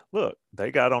 look,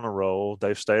 they got on a roll.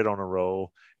 They've stayed on a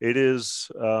roll. It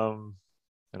is, and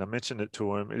I mentioned it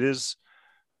to him, it is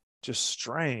just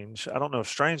strange. I don't know if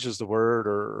strange is the word,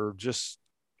 or just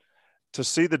to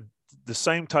see the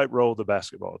same type role the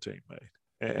basketball team made.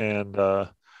 And,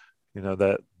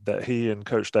 that he and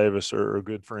Coach Davis are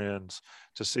good friends,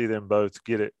 to see them both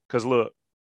get it. Because, look,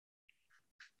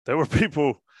 there were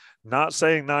people not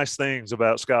saying nice things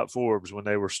about Scott Forbes when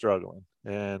they were struggling.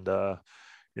 And,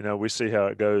 we see how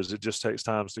it goes. It just takes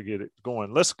time to get it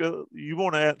going. Let's go. You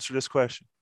want to answer this question?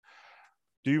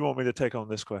 Do you want me to take on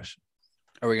this question?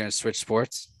 Are we going to switch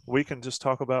sports? We can just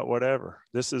talk about whatever.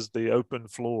 This is the open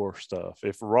floor stuff.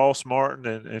 If Ross Martin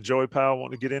and Joey Powell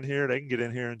want to get in here, they can get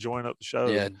in here and join up the show.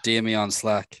 Yeah, DM me on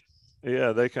Slack.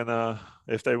 Yeah, they can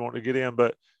if they want to get in.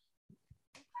 But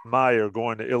Meyer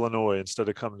going to Illinois instead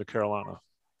of coming to Carolina.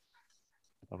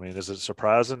 I mean, is it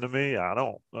surprising to me?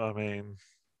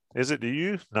 Is it to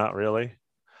you? Not really.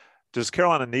 Does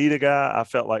Carolina need a guy? I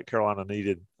felt like Carolina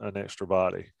needed an extra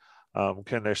body.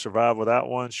 Can they survive without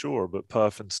one? Sure, but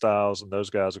Puff and Styles and those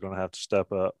guys are going to have to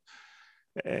step up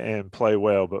and play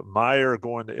well. But Meyer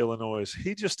going to Illinois,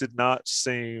 he just did not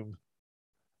seem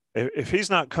 – if he's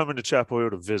not coming to Chapel Hill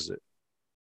to visit,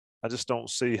 I just don't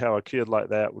see how a kid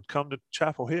like that would come to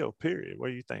Chapel Hill, period. What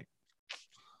do you think?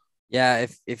 Yeah,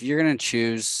 if you're going to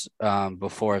choose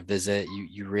before a visit,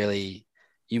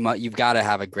 you've got to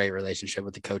have a great relationship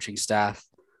with the coaching staff.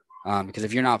 Because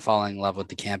if you're not falling in love with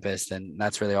the campus, then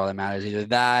that's really all that matters. Either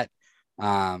that,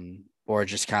 or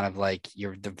just kind of like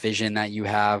the vision that you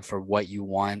have for what you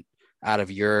want out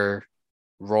of your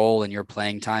role and your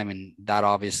playing time. And that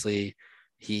obviously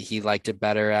he liked it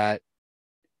better at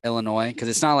Illinois, because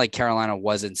it's not like Carolina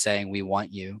wasn't saying we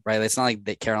want you, right? It's not like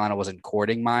that Carolina wasn't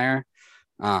courting Meyer.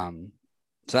 So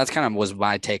that's kind of was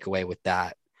my takeaway with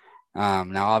that.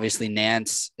 Now, obviously,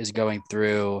 Nance is going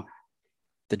through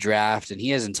the draft, and he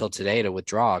has until today to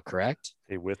withdraw, correct?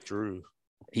 He withdrew.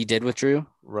 He did withdraw?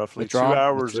 Roughly 2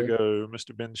 hours ago,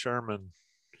 Mr. Ben Sherman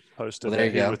posted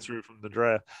that he withdrew from the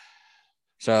draft.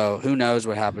 So who knows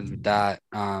what happens with that.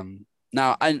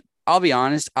 Now, I'll be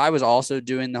honest, I was also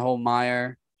doing the whole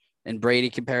Meyer and Brady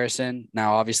comparison.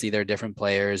 Now, obviously, they're different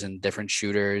players and different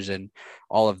shooters and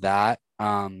all of that.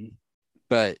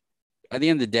 But at the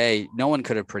end of the day, no one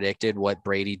could have predicted what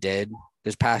Brady did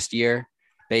this past year,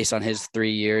 based on his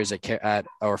 3 years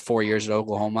or 4 years at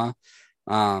Oklahoma.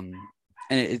 And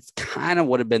it kind of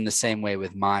would have been the same way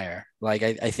with Meyer. Like,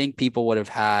 I think people would have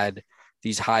had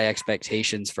these high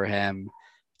expectations for him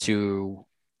to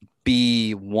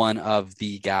be one of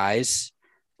the guys.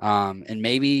 And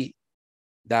maybe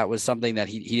that was something that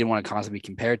he didn't want to constantly be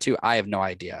compared to. I have no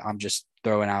idea. I'm just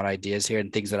throwing out ideas here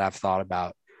and things that I've thought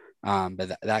about.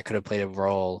 But that could have played a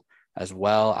role as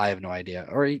well. I have no idea.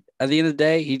 Or at the end of the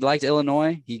day, he liked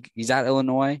Illinois. He's at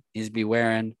Illinois. He's be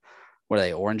wearing, what are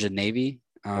they, orange and navy,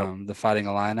 the Fighting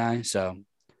Illini. So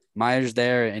Meyer's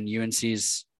there, and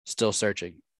UNC's still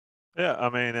searching. Yeah, I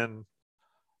mean, and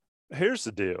here's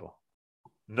the deal.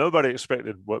 Nobody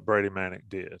expected what Brady Manek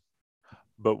did.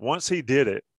 But once he did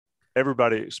it,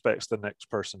 everybody expects the next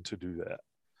person to do that.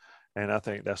 And I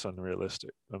think that's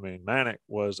unrealistic. I mean, Manek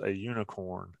was a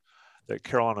unicorn that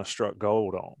Carolina struck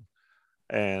gold on.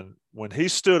 And when he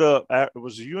stood up, it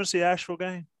was a UNC Asheville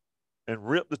game, and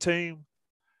ripped the team.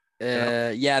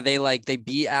 Yeah, they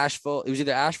beat Asheville. It was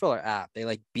either Asheville or App.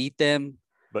 They beat them,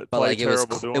 but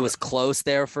it was close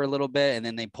there for a little bit, and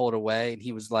then they pulled away. And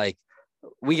he was like,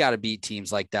 "We got to beat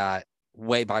teams like that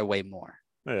way more."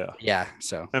 Yeah.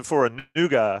 So, and for a new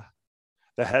guy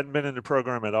that hadn't been in the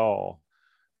program at all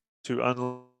to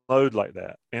unload like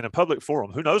that in a public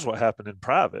forum, who knows what happened in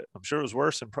private? I'm sure it was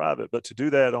worse in private, but to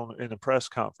do that in a press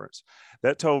conference,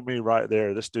 that told me right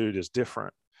there, this dude is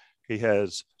different. He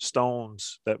has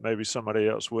stones that maybe somebody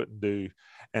else wouldn't do.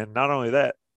 And not only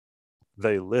that,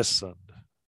 they listened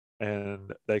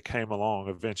and they came along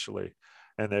eventually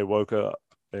and they woke up.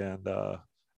 And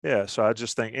so I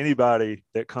just think anybody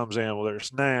that comes in, whether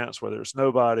it's Nance, whether it's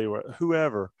nobody, or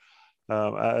whoever,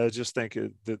 I just think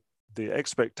that the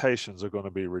expectations are going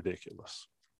to be ridiculous.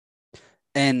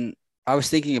 And I was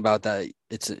thinking about that.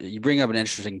 You bring up an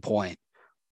interesting point.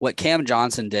 What Cam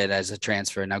Johnson did as a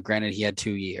transfer, now granted he had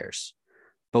 2 years,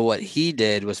 but what he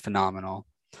did was phenomenal.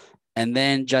 And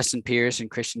then Justin Pierce and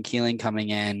Christian Keeling coming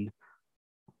in,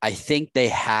 I think they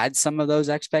had some of those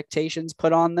expectations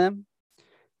put on them,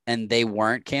 and they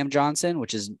weren't Cam Johnson,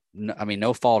 which is,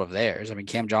 no fault of theirs. I mean,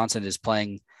 Cam Johnson is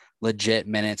playing legit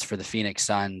minutes for the Phoenix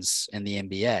Suns in the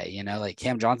NBA.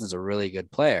 Cam Johnson's a really good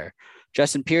player.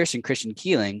 Justin Pierce and Christian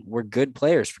Keeling were good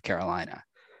players for Carolina.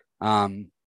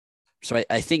 So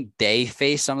I think they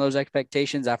faced some of those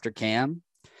expectations after Cam.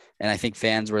 And I think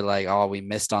fans were like, "Oh, we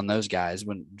missed on those guys,"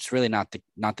 when it's really not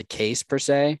the case per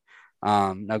se.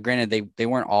 Now, granted, they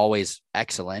weren't always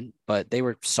excellent, but they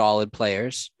were solid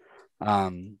players.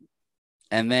 And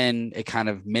then it kind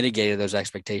of mitigated those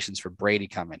expectations for Brady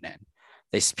coming in.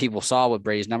 People saw what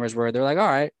Brady's numbers were. They're like, all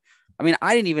right. I mean,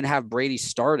 I didn't even have Brady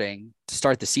starting to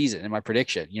start the season in my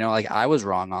prediction. I was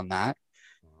wrong on that.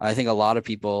 I think a lot of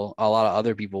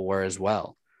other people were as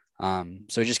well.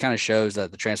 So it just kind of shows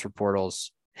that the transfer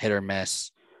portal's hit or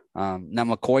miss. Now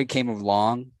McCoy came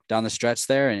along down the stretch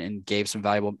there and gave some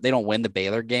valuable. They don't win the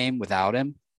Baylor game without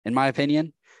him, in my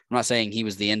opinion. I'm not saying he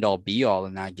was the end all be all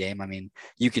in that game. I mean,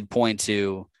 you could point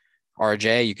to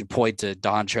RJ, you could point to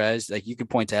Dontrez, you could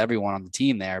point to everyone on the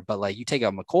team there. But you take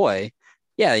out McCoy,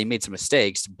 yeah, he made some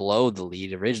mistakes to blow the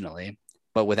lead originally,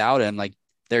 but without him,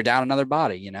 they're down another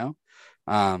body,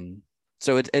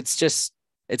 So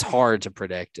it's hard to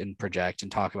predict and project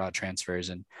and talk about transfers.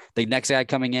 And the next guy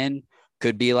coming in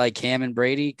could be like Cam and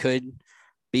Brady, could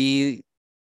be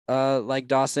like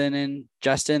Dawson and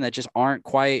Justin, that just aren't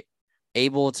quite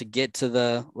able to get to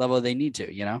the level they need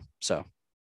to, So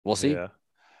we'll see. Yeah.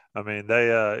 I mean, they,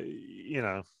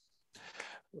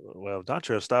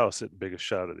 Dontrez Styles hit the biggest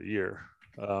shot of the year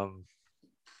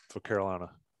for Carolina.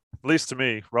 At least to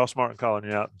me. Ross Martin calling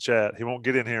you out in chat. He won't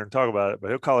get in here and talk about it, but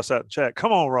he'll call us out in chat.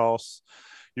 Come on, Ross.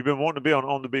 You've been wanting to be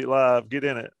on the Beat Live. Get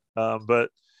in it. But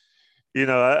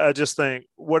I just think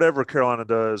whatever Carolina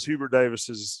does, Hubert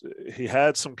Davis he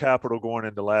had some capital going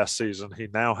into last season. He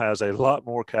now has a lot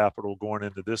more capital going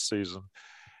into this season.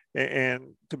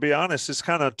 And to be honest, it's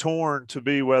kind of torn to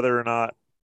be whether or not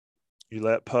you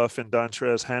let Puff and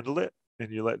Dontrez handle it and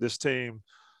you let this team,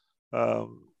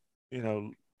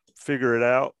 figure it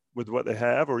out with what they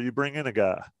have, or you bring in a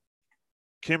guy.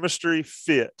 Chemistry,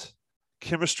 fit.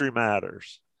 Chemistry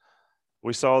matters.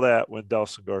 We saw that with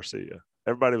Dawson Garcia.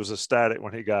 Everybody was ecstatic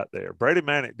when he got there. Brady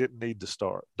Manek didn't need to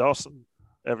start. Dawson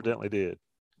evidently did.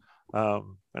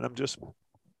 And I'm just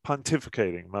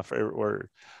pontificating, my favorite word.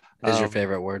 Is your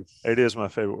favorite word? It is my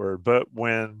favorite word. But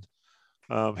when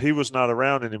he was not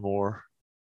around anymore,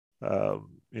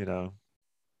 Manek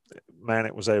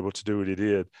was able to do what he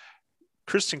did.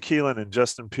 Christian Keeling and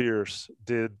Justin Pierce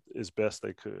did as best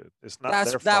they could. It's not their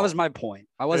fault. That was my point.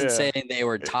 I wasn't saying they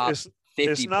were top 50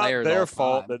 players. It's not their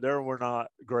fault that there were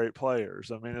not great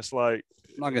players. I mean, it's like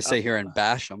I'm not gonna sit here and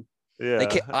bash them. Yeah,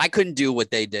 I couldn't do what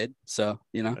they did. So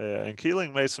Yeah, and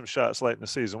Keeling made some shots late in the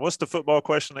season. What's the football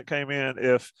question that came in?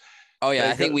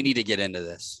 I think we need to get into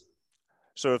this.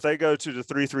 So if they go to the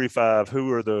 3-3-5,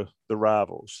 who are the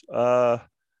rivals?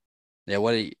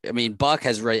 Buck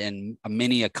has written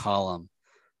a column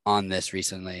on this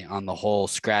recently on the whole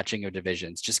scratching of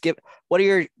divisions. What are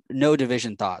your no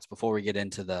division thoughts before we get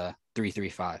into the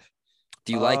 3-3-5?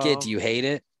 Do you like it? Do you hate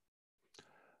it?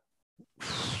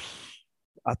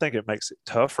 I think it makes it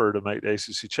tougher to make the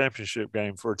ACC championship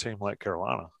game for a team like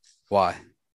Carolina. Why?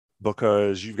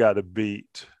 Because you've got to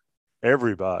beat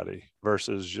everybody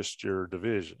versus just your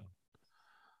division.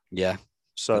 Yeah.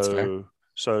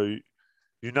 So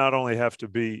you not only have to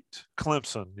beat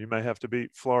Clemson, you may have to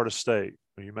beat Florida State,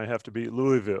 or you may have to beat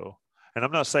Louisville. And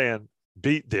I'm not saying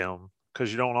beat them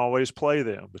because you don't always play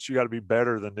them, but you got to be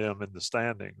better than them in the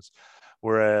standings.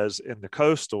 Whereas in the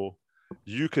Coastal,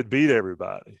 you could beat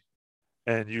everybody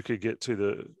and you could get to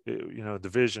the,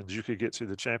 divisions, you could get to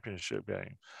the championship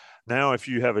game. Now, if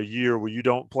you have a year where you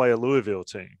don't play a Louisville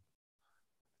team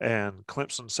and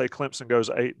Clemson goes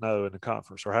 8-0 in the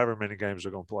conference or however many games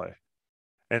they're going to play,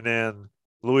 and then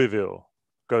Louisville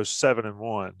goes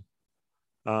 7-1,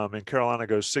 and Carolina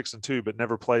goes 6-2, but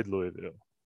never played Louisville.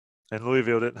 And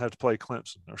Louisville didn't have to play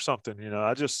Clemson or something,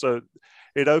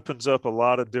 it opens up a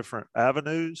lot of different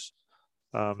avenues.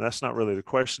 That's not really the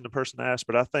question the person asked,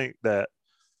 but I think that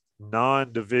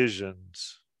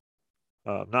non-divisions,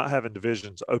 not having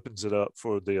divisions opens it up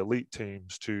for the elite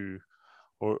teams to,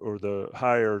 or the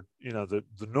higher, the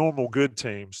normal good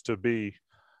teams to be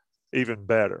even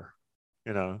better,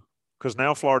 because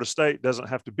now Florida State doesn't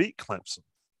have to beat Clemson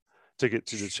to get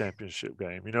to the championship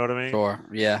game. You know what I mean? Sure.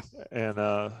 Yeah.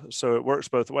 And so it works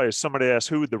both ways. Somebody asked,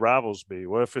 who would the rivals be?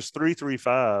 Well, if it's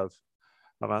 3-3-5,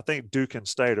 I think Duke and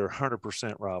State are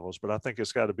 100% rivals, but I think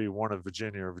it's got to be one of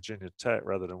Virginia or Virginia Tech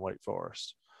rather than Wake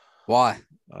Forest. Why?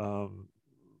 I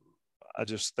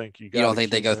just think you don't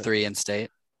think they go 3 in State?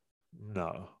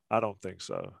 No, I don't think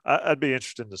so. I'd be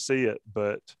interested to see it,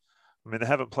 but they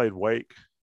haven't played Wake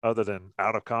other than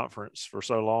out of conference for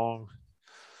so long.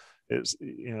 It's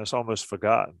almost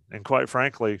forgotten. And quite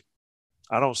frankly,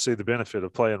 I don't see the benefit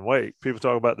of playing Wake. People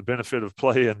talk about the benefit of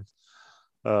playing,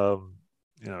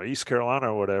 East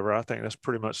Carolina or whatever. I think that's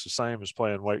pretty much the same as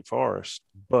playing Wake Forest.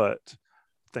 But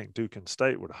I think Duke and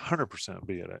State would 100%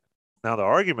 be in it. Now, the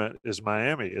argument is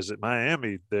Miami. Is it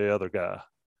Miami, the other guy,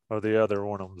 or the other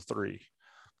one on the 3?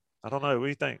 I don't know. What do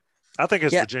you think? I think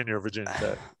it's Virginia or Virginia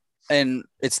Tech. And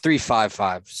it's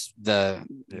 3-5-5.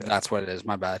 That's what it is.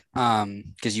 My bad.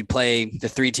 Because you play the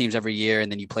 3 teams every year,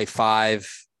 and then you play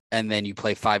 5, and then you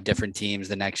play 5 different teams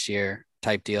the next year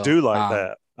type deal. I do like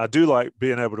that. I do like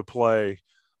being able to play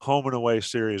home and away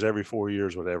series every 4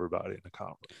 years with everybody in the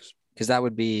conference. Because that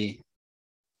would be.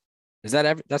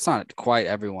 That's not quite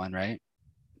everyone, right?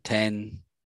 10.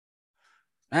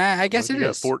 I guess it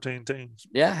is 14 teams.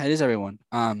 Yeah, it is everyone.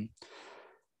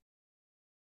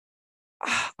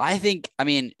 I think,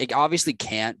 it obviously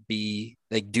can't be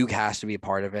like Duke has to be a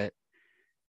part of it,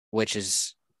 which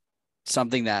is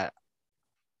something that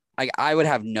I would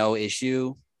have no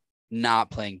issue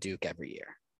not playing Duke every year.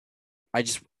 I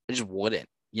just wouldn't,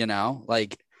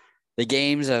 like the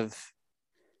games of,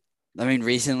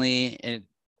 recently,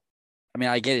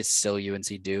 I get it's still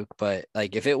UNC Duke, but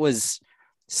like if it was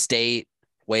State,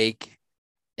 Wake,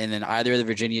 and then either of the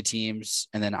Virginia teams,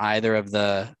 and then either of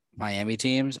the Miami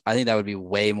teams, I think that would be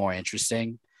way more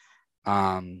interesting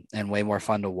and way more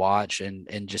fun to watch.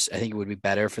 And just, I think it would be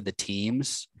better for the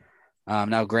teams.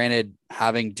 Now, granted,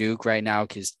 having Duke right now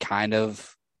is kind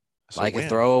of like a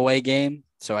throwaway game.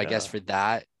 So I guess for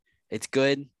that, it's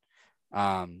good.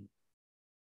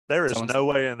 There is no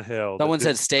way in hell. Someone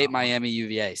said State, Miami,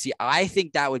 UVA. See, I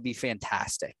think that would be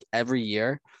fantastic every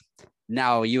year.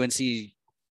 Now, UNC,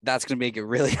 that's going to make it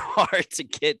really hard to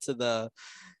get to the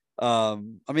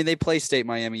they play State,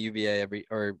 Miami, UVA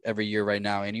every year right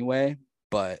now anyway.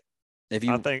 But if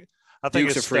you, I think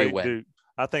Duke's it's State Duke.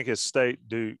 I think it's State,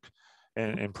 Duke,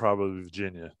 and probably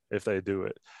Virginia if they do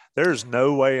it. There's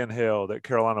no way in hell that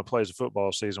Carolina plays a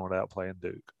football season without playing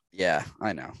Duke. Yeah,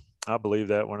 I know. I believe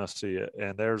that when I see it,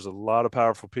 and there's a lot of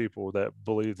powerful people that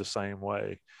believe the same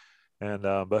way. And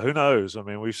but who knows?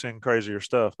 We've seen crazier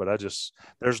stuff, but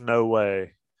there's no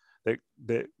way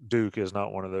that Duke is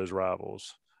not one of those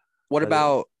rivals. What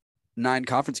about 9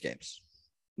 conference games,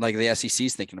 like the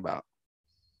SEC's thinking about?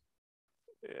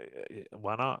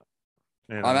 Why not?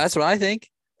 That's what I think.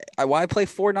 Why play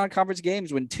 4 non-conference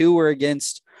games when 2 were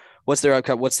against? What's their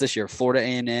outcome? What's this year? Florida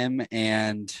A&M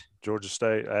and Georgia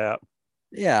State. App.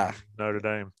 Yeah. Notre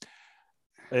Dame.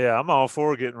 Yeah, I'm all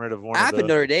for getting rid of one. App and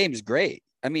Notre Dame is great.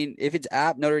 If it's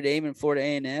App, Notre Dame, and Florida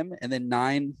A&M, and then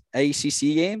 9 ACC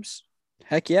games,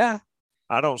 heck yeah.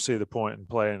 I don't see the point in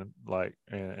playing,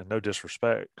 and no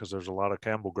disrespect, because there's a lot of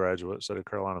Campbell graduates that are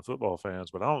Carolina football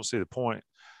fans, but I don't see the point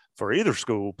for either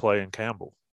school playing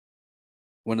Campbell.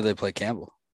 When do they play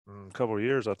Campbell? a couple of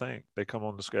years, I think they come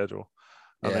on the schedule.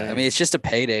 Yeah, I mean, it's just a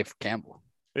payday for Campbell.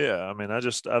 Yeah, I mean, I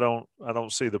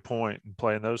don't see the point in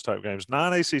playing those type games.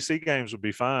 Non-ACC games would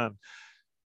be fine.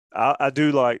 I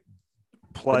do like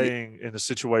playing in a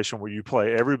situation where you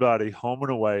play everybody home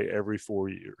and away every 4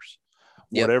 years.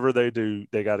 Yep. Whatever they do,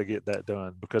 they got to get that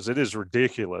done, because it is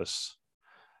ridiculous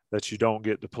that you don't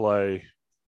get to play.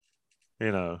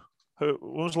 You know, when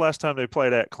was the last time they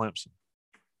played at Clemson?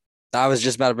 I was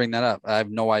just about to bring that up. I have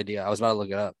no idea. I was about to look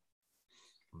it up.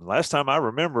 Last time I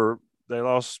remember, they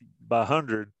lost by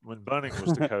 100 when Bunning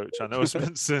was the coach. I know it's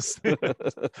been since then,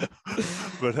 but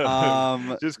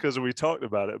just because we talked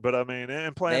about it. But I mean,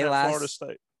 and playing at Florida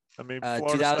State. I mean,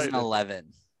 Florida 2011. State.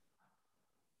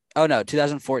 Oh no,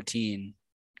 2014.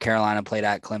 Carolina played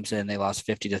at Clemson and they lost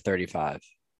 50-35.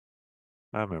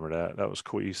 I remember that. That was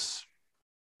Queese.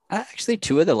 Actually,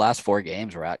 2 of the last 4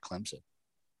 games were at Clemson.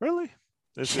 Really?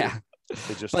 Yeah.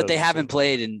 But they haven't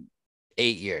played in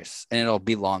 8 years, and it'll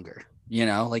be longer. You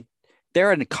know, like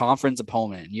they're a conference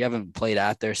opponent. You haven't played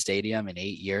at their stadium in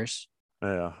 8 years.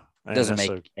 Yeah. It doesn't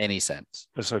make any sense.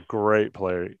 It's a great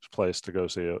place to go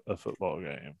see a football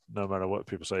game, no matter what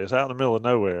people say. It's out in the middle of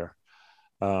nowhere.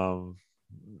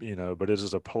 You know, but it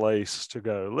is a place to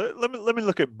go. Let me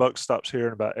look at buck stops here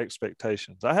and about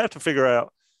expectations. I have to figure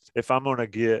out if I'm going to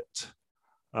get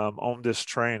on this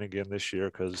train again this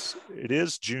year, because it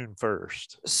is June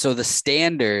 1st. So the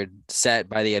standard set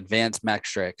by the advanced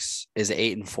metrics is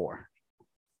 8-4.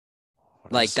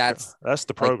 Like that's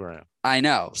the program. Like, I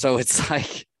know. So it's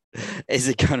like, is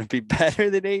it going to be better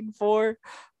than 8-4?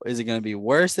 Is it going to be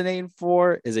worse than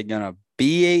 8-4? Is it going to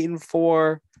be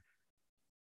 8-4?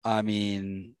 I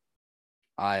mean,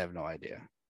 I have no idea.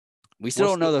 We still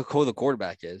don't know who the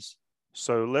quarterback is.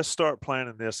 So let's start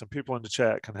planning this, and people in the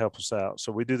chat can help us out.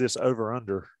 So we do this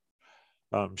over/under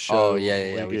show. Oh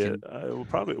yeah.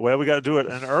 We got to do it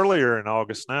and earlier in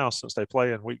August now, since they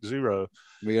play in week 0.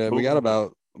 We got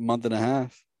about a month and a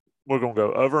half. We're gonna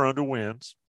go over/under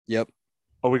wins. Yep.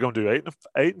 Are we gonna do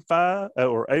 8-5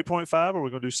 or 8.5, or are we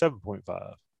gonna do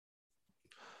 7.5?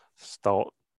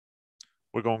 Thought.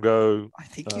 We're gonna go. I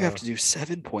think you have to do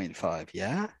 7.5.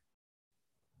 Yeah.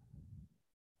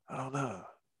 I don't know.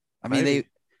 I mean,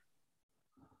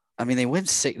 they went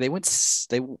 6. They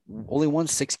only won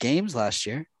 6 games last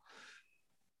year.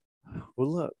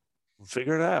 Well, look, we'll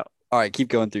figure it out. All right, keep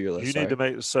going through your list. You need to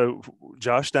make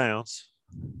Josh Downs.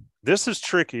 This is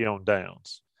tricky on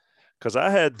Downs, because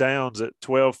I had Downs at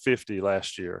 1250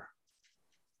 last year,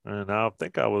 and I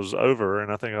think I was over,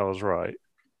 and I think I was right,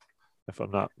 if I'm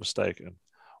not mistaken.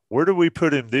 Where do we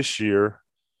put him this year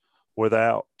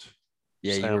without?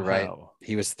 Yeah, Sam you were right. Howell?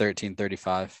 He was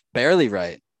 1335. Barely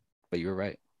right, but you were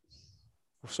right.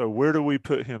 So where do we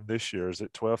put him this year? Is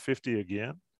it 1250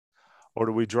 again? Or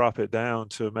do we drop it down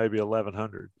to maybe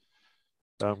 1100?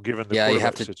 Given the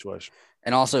quarterback situation.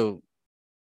 And also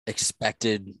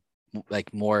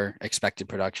more expected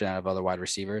production out of other wide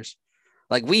receivers.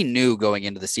 Like, we knew going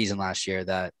into the season last year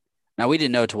that, now we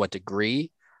didn't know to what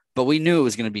degree, but we knew it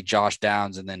was going to be Josh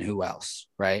Downs and then who else,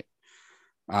 right?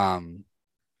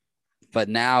 But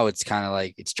now it's kind of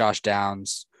like it's Josh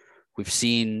Downs. We've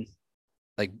seen,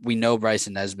 like, we know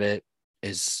Bryson Nesbitt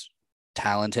is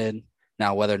talented.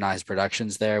 Now, whether or not his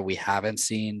production's there, we haven't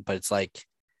seen, but it's like,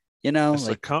 you know. It's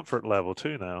a comfort level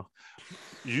too now.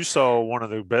 You saw one of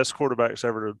the best quarterbacks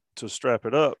ever to strap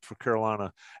it up for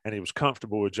Carolina, and he was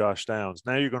comfortable with Josh Downs.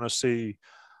 Now you're going to see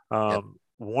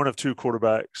one of 2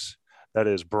 quarterbacks that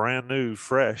is brand new,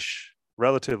 fresh,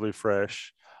 relatively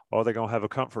fresh. Are they going to have a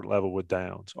comfort level with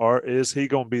Downs? Or is he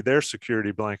going to be their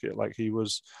security blanket like he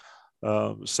was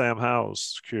Sam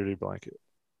Howell's security blanket?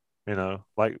 You know,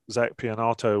 like Zach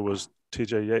Pianalto was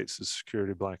TJ Yates'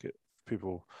 security blanket.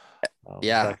 People.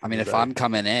 I mean, if I'm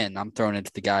coming in, I'm throwing it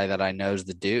to the guy that I know is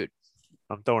the dude.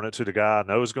 I'm throwing it to the guy I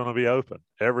know is going to be open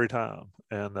every time.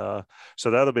 And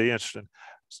so that'll be interesting.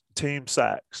 Team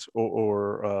sacks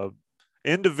or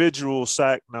individual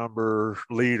sack number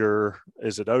leader,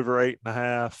 is it over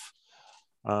 8.5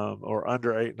 or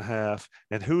under 8.5?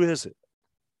 And who is it?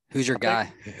 Who's your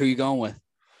guy? Who you going with?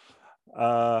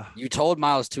 You told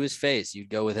Miles to his face you'd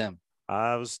go with him.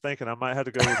 I was thinking I might have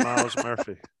to go with Miles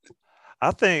Murphy.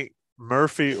 I think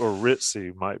Murphy or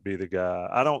Ritzy might be the guy.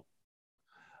 I don't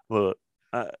look.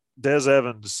 Des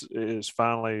Evans is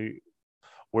finally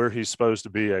where he's supposed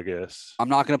to be, I guess. I'm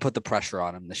not going to put the pressure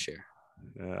on him this year.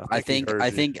 Yeah, I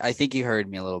think you heard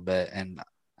me a little bit, and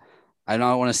I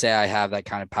don't want to say I have that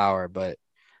kind of power, but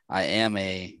I am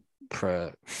a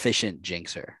proficient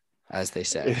jinxer, as they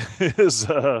say.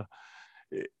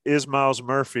 Is Miles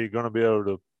Murphy going to be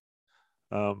able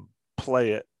to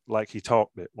play it like he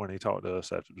talked it when he talked to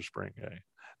us after the spring game.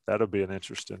 That'll be an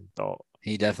interesting thought.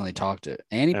 He definitely talked it,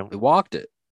 and he walked it.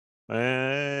 Oh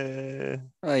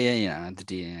yeah, the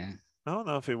DNA. I don't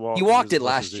know if he walked. He walked it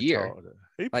last year.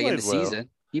 He played in the well. Season.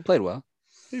 He played well.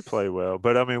 He played well,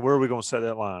 but I mean, where are we going to set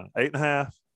that line?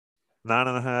 8.5,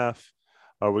 9.5.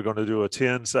 Are we going to do a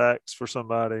 10 sacks for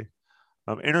somebody?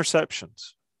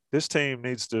 Interceptions. This team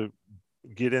needs to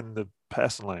get in the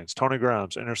passing lanes. Tony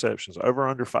Grimes, interceptions over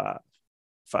under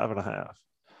 5.5.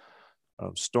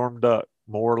 Storm Duck,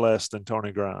 more or less than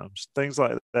Tony Grimes, things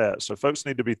like that. So folks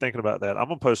need to be thinking about that. I'm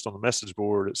going to post on the message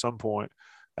board at some point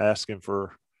asking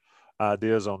for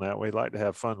ideas on that. We'd like to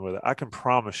have fun with it. I can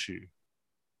promise you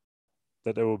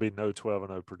that there will be no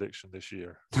 12-0 prediction this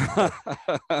year.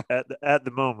 at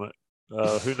the moment,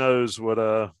 who knows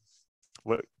what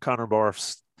Connor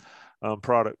Barf's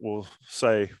product will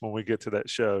say when we get to that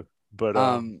show.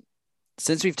 But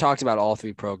since we've talked about all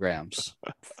three programs,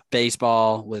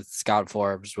 baseball with Scott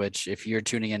Forbes, which if you're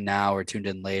tuning in now or tuned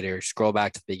in later, scroll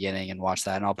back to the beginning and watch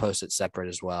that, and I'll post it separate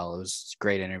as well. It was a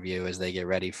great interview as they get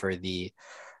ready for the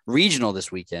regional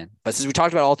this weekend. But since we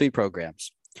talked about all three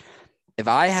programs, if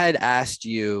I had asked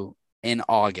you in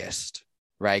August,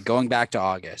 right, going back to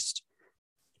August,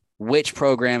 which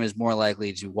program is more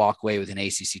likely to walk away with an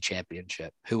ACC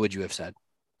championship, who would you have said?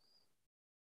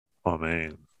 I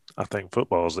mean, I think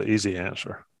football is the easy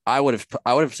answer. I would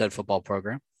have said football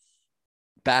program.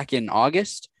 Back in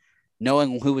August,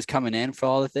 knowing who was coming in for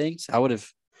all the things, I would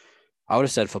have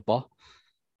said football.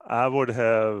 I would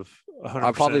have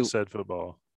 100% said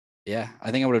football. Yeah,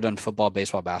 I think I would have done football,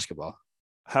 baseball, basketball.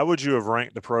 How would you have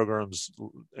ranked the programs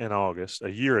in August,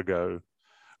 a year ago,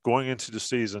 going into the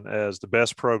season as the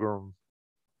best program,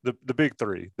 the big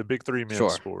three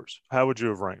men's sports? How would you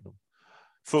have ranked them?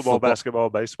 Football, basketball,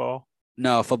 baseball?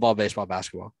 No, football, baseball,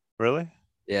 basketball. Really?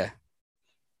 Yeah.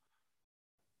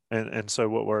 And so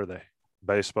what were they?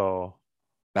 Baseball,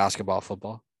 basketball,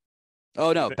 football.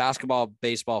 Oh no, basketball,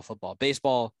 baseball, football.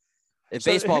 Baseball. If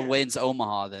baseball wins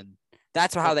Omaha, then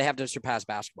that's how they have to surpass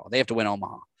basketball. They have to win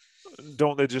Omaha.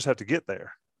 Don't they just have to get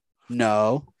there?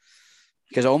 No,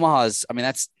 because Omaha's. I mean,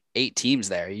 that's 8 teams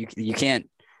there. You can't.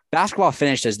 Basketball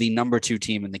finished as the number 2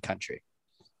 team in the country.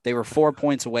 They were 4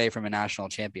 points away from a national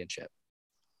championship.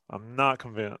 I'm not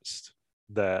convinced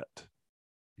that.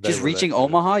 Just reaching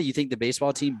Omaha, you think the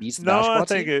baseball team beats the basketball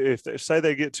team? No, I think if they say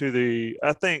they get to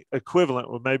I think equivalent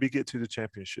would maybe get to the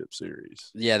championship series.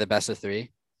 Yeah, the best of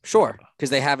 3. Sure, because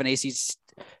they have an ACC.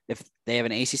 If they have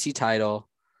an ACC title,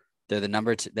 they're the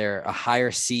number 2. They're a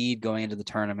higher seed going into the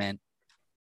tournament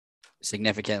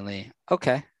significantly.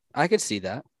 Okay, I could see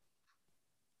that.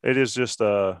 It is just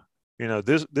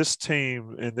this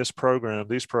team and this program,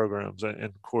 these programs, and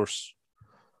of course,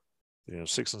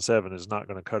 6 and 7 is not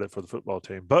going to cut it for the football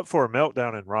team. But for a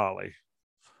meltdown in Raleigh,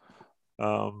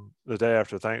 the day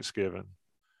after Thanksgiving,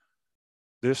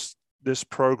 this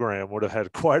program would have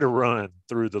had quite a run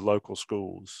through the local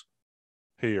schools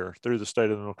here, through the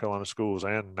state of North Carolina schools,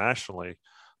 and nationally.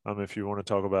 If you want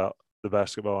to talk about the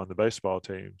basketball and the baseball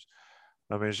teams,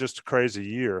 I mean, it's just a crazy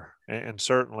year. And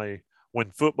certainly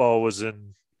when football was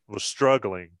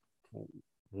struggling,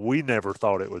 we never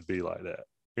thought it would be like that.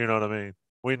 You know what I mean?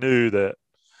 We knew that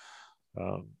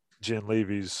Jen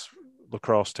Levy's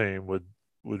lacrosse team would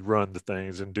run the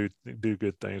things and do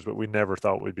good things, but we never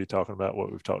thought we'd be talking about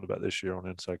what we've talked about this year on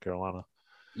Inside Carolina.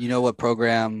 You know what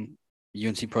program,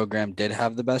 UNC program, did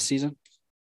have the best season?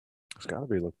 It's got to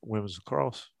be women's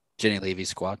lacrosse. Jenny Levy's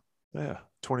squad. Yeah,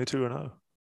 22-0.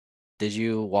 Did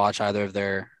you watch either of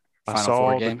their Final I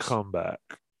Four games? saw the comeback.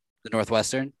 The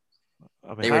Northwestern? I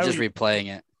mean, they were just replaying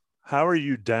it. How are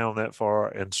you down that far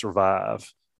and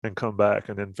survive and come back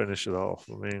and then finish it off?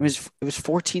 I mean, it was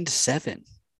 14-7.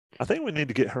 I think we need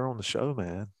to get her on the show,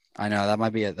 man. I know that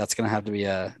might be it. That's going to have to be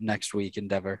a next week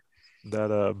endeavor.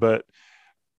 But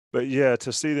yeah,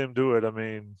 to see them do it, I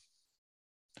mean,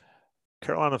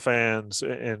 Carolina fans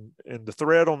and the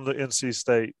thread on the NC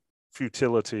State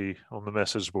futility on the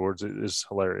message boards is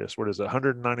hilarious. What is it?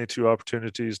 192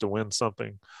 opportunities to win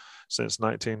something since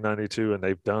 1992, and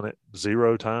they've done it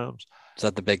 0 times. Is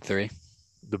that the big 3?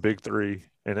 The big 3,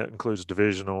 and it includes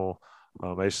divisional,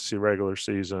 ACC regular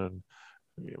season,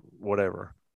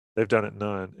 whatever. They've done it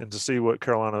none. And to see what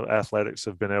Carolina athletics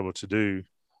have been able to do,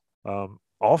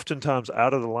 oftentimes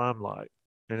out of the limelight,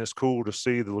 and it's cool to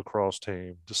see the lacrosse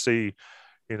team, to see,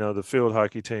 the field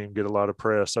hockey team get a lot of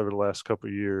press over the last couple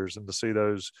of years, and to see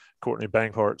those Courtney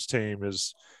Bankhart's team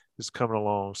is coming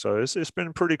along. So it's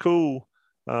been pretty cool.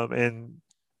 And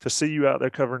to see you out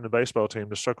there covering the baseball team,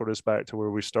 to circle this back to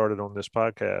where we started on this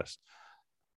podcast,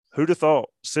 who'd have thought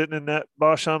sitting in that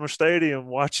Boschheimer Stadium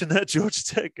watching that Georgia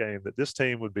Tech game that this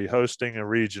team would be hosting a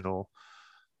regional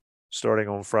starting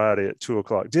on Friday at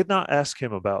 2:00. Did not ask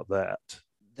him about that.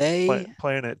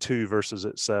 Playing at 2 versus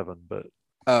at 7, but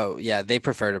they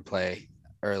prefer to play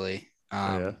early.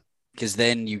 Because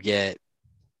then you get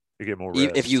more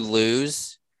rest. If you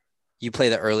lose, you play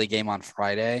the early game on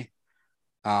Friday.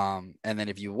 And then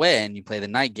if you win, you play the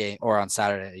night game, or on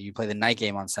Saturday, you play the night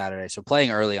game on Saturday. So playing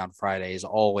early on Friday is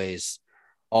always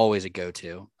a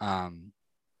go-to.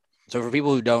 So for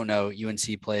people who don't know,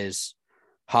 UNC plays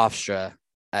Hofstra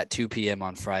at 2 p.m.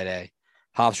 on Friday.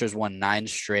 Hofstra's won 9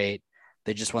 straight.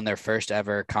 They just won their first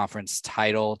ever conference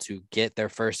title to get their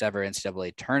first ever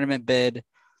NCAA tournament bid.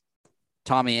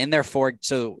 Tommy, in their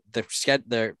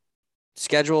their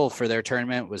schedule for their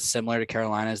tournament was similar to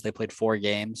Carolina's. They played 4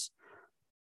 games.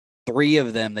 3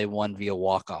 of them they won via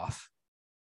walk-off.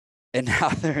 And now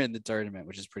they're in the tournament,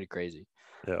 which is pretty crazy.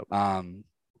 Yeah. And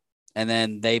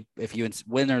then if UNC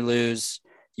win or lose,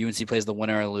 UNC plays the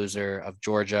winner or loser of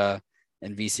Georgia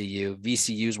and VCU.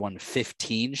 VCU's won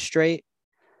 15 straight.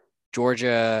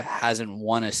 Georgia hasn't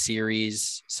won a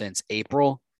series since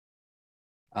April.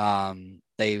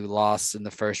 They lost in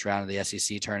the first round of the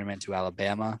SEC tournament to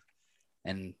Alabama,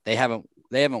 and they haven't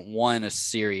won a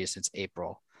series since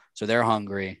April. So they're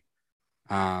hungry.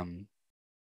 Got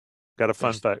a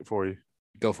fun fact for you.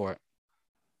 Go for it.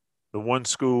 The one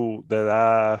school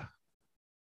that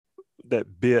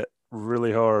bit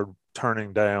really hard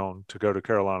turning down to go to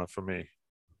Carolina for me.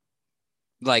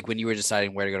 Like when you were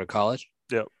deciding where to go to college?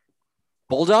 Yep.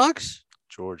 Bulldogs?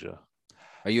 Georgia.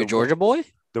 Are you a Georgia boy?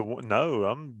 No,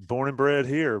 I'm born and bred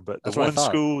here, but That's the one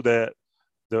school that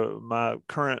my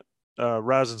current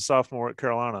rising sophomore at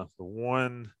Carolina, the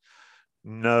one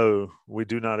no, we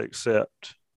do not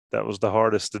accept. That was the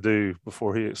hardest to do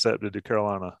before he accepted to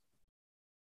Carolina.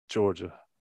 Georgia.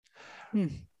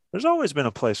 There's always been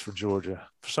a place for Georgia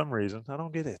for some reason. I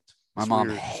don't get it. My mom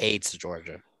hates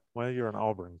Georgia. Well, you're an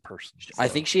Auburn person. So. I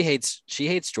think she hates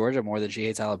Georgia more than she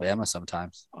hates Alabama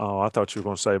sometimes. Oh, I thought you were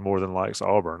going to say more than likes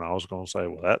Auburn. I was going to say,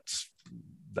 well, that's.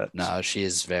 No, she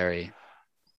is very,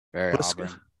 very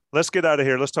Auburn. Let's get out of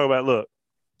here. Let's talk about,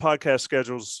 podcast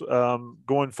schedules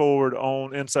going forward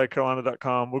on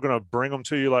InsideCarolina.com. We're going to bring them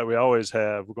to you like we always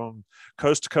have. We're going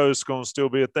coast to coast, going to still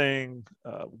be a thing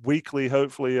weekly,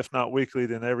 hopefully. If not weekly,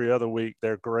 then every other week.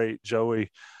 They're great.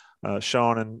 Joey,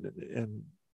 Sean, and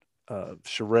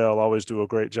Sherelle always do a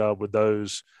great job with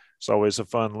those. It's always a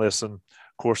fun listen.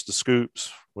 Of course, the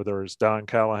scoops, whether it's Don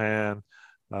Callahan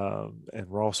and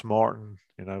Ross Martin,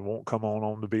 won't come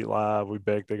on the Beat Live. We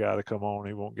beg the guy to come on.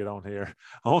 He won't get on here.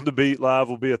 On the Beat Live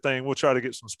will be a thing. We'll try to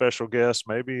get some special guests,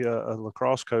 maybe a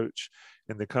lacrosse coach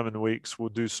in the coming weeks. We'll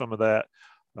do some of that.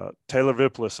 Taylor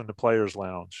Viplis in the Players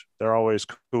Lounge. They're always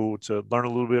cool to learn a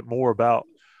little bit more about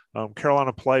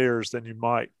Carolina players than you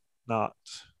might not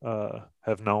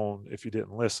have known if you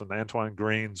didn't listen. Antoine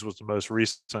Greens was the most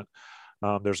recent.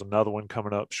 There's another one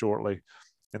coming up shortly.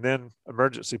 And then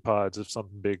emergency pods if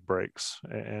something big breaks.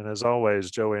 And as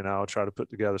always, Joey and I will try to put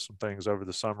together some things over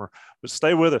the summer. But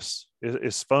stay with us.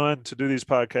 It's fun to do these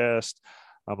podcasts.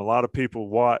 A lot of people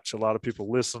watch, a lot of people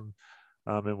listen,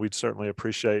 and we'd certainly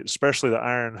appreciate, especially the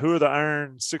Iron. Who are the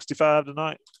Iron 65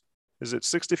 tonight? Is it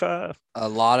 65? A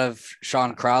lot of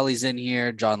Sean Crowley's in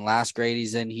here. John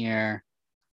Lasgrady's in here.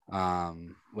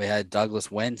 We had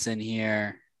Douglas Wentz in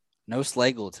here. No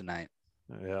Slagle tonight.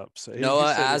 Yeah. So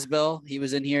Noah Asbell, he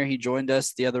was in here. He joined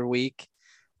us the other week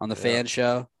on the fan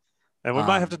show. And we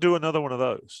might have to do another one of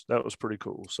those. That was pretty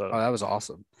cool. So that was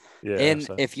awesome. Yeah. And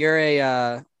if you're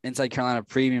a Inside Carolina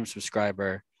premium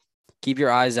subscriber, keep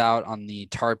your eyes out on the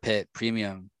Tar Pit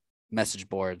premium message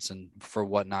boards and for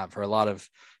whatnot. For a lot of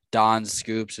Don's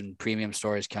scoops and premium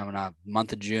stories coming up.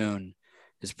 Month of June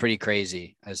is pretty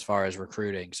crazy as far as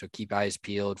recruiting. So keep eyes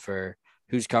peeled for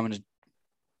who's coming to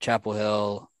Chapel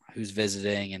Hill, who's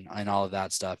visiting, and all of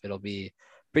that stuff. It'll be a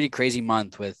pretty crazy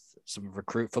month with some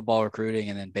football recruiting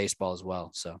and then baseball as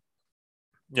well. So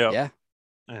yeah.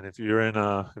 And if you're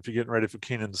getting ready for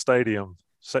Kenan Stadium,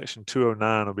 section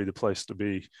 209 will be the place to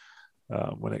be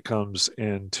when it comes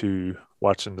into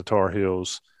watching the Tar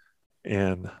Heels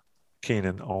in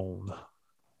Kenan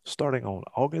starting on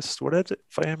August. What is it?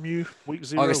 FAMU week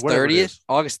 0. August 30th.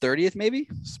 August 30th, maybe.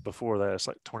 It's before that. It's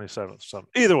like 27th or something.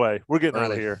 Either way, we're getting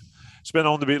out of here. It's been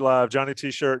On the Beat Live. Johnny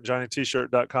T-Shirt,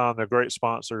 JohnnyT-Shirt.com. They're great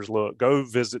sponsors. Look, go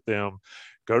visit them.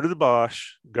 Go to the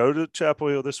Bosch. Go to Chapel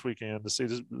Hill this weekend to see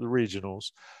the regionals.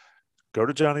 Go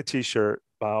to Johnny T-Shirt.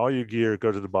 Buy all your gear.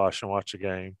 Go to the Bosch and watch a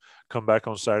game. Come back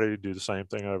on Saturday. Do the same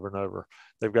thing over and over.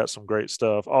 They've got some great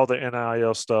stuff. All the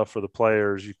NIL stuff for the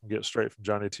players you can get straight from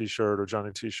Johnny T-Shirt or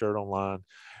Johnny T-Shirt online.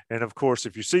 And of course,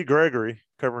 if you see Gregory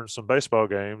covering some baseball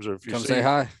games, or if you Come see say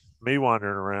hi. me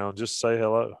wandering around, just say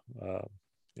hello.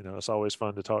 It's always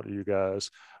fun to talk to you guys.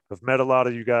 I've met a lot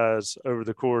of you guys over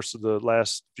the course of the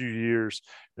last few years,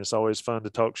 and it's always fun to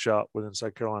talk shop with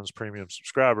Inside Carolina's premium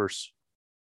subscribers.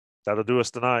 That'll do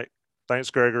us tonight. Thanks,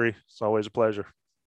 Gregory. It's always a pleasure.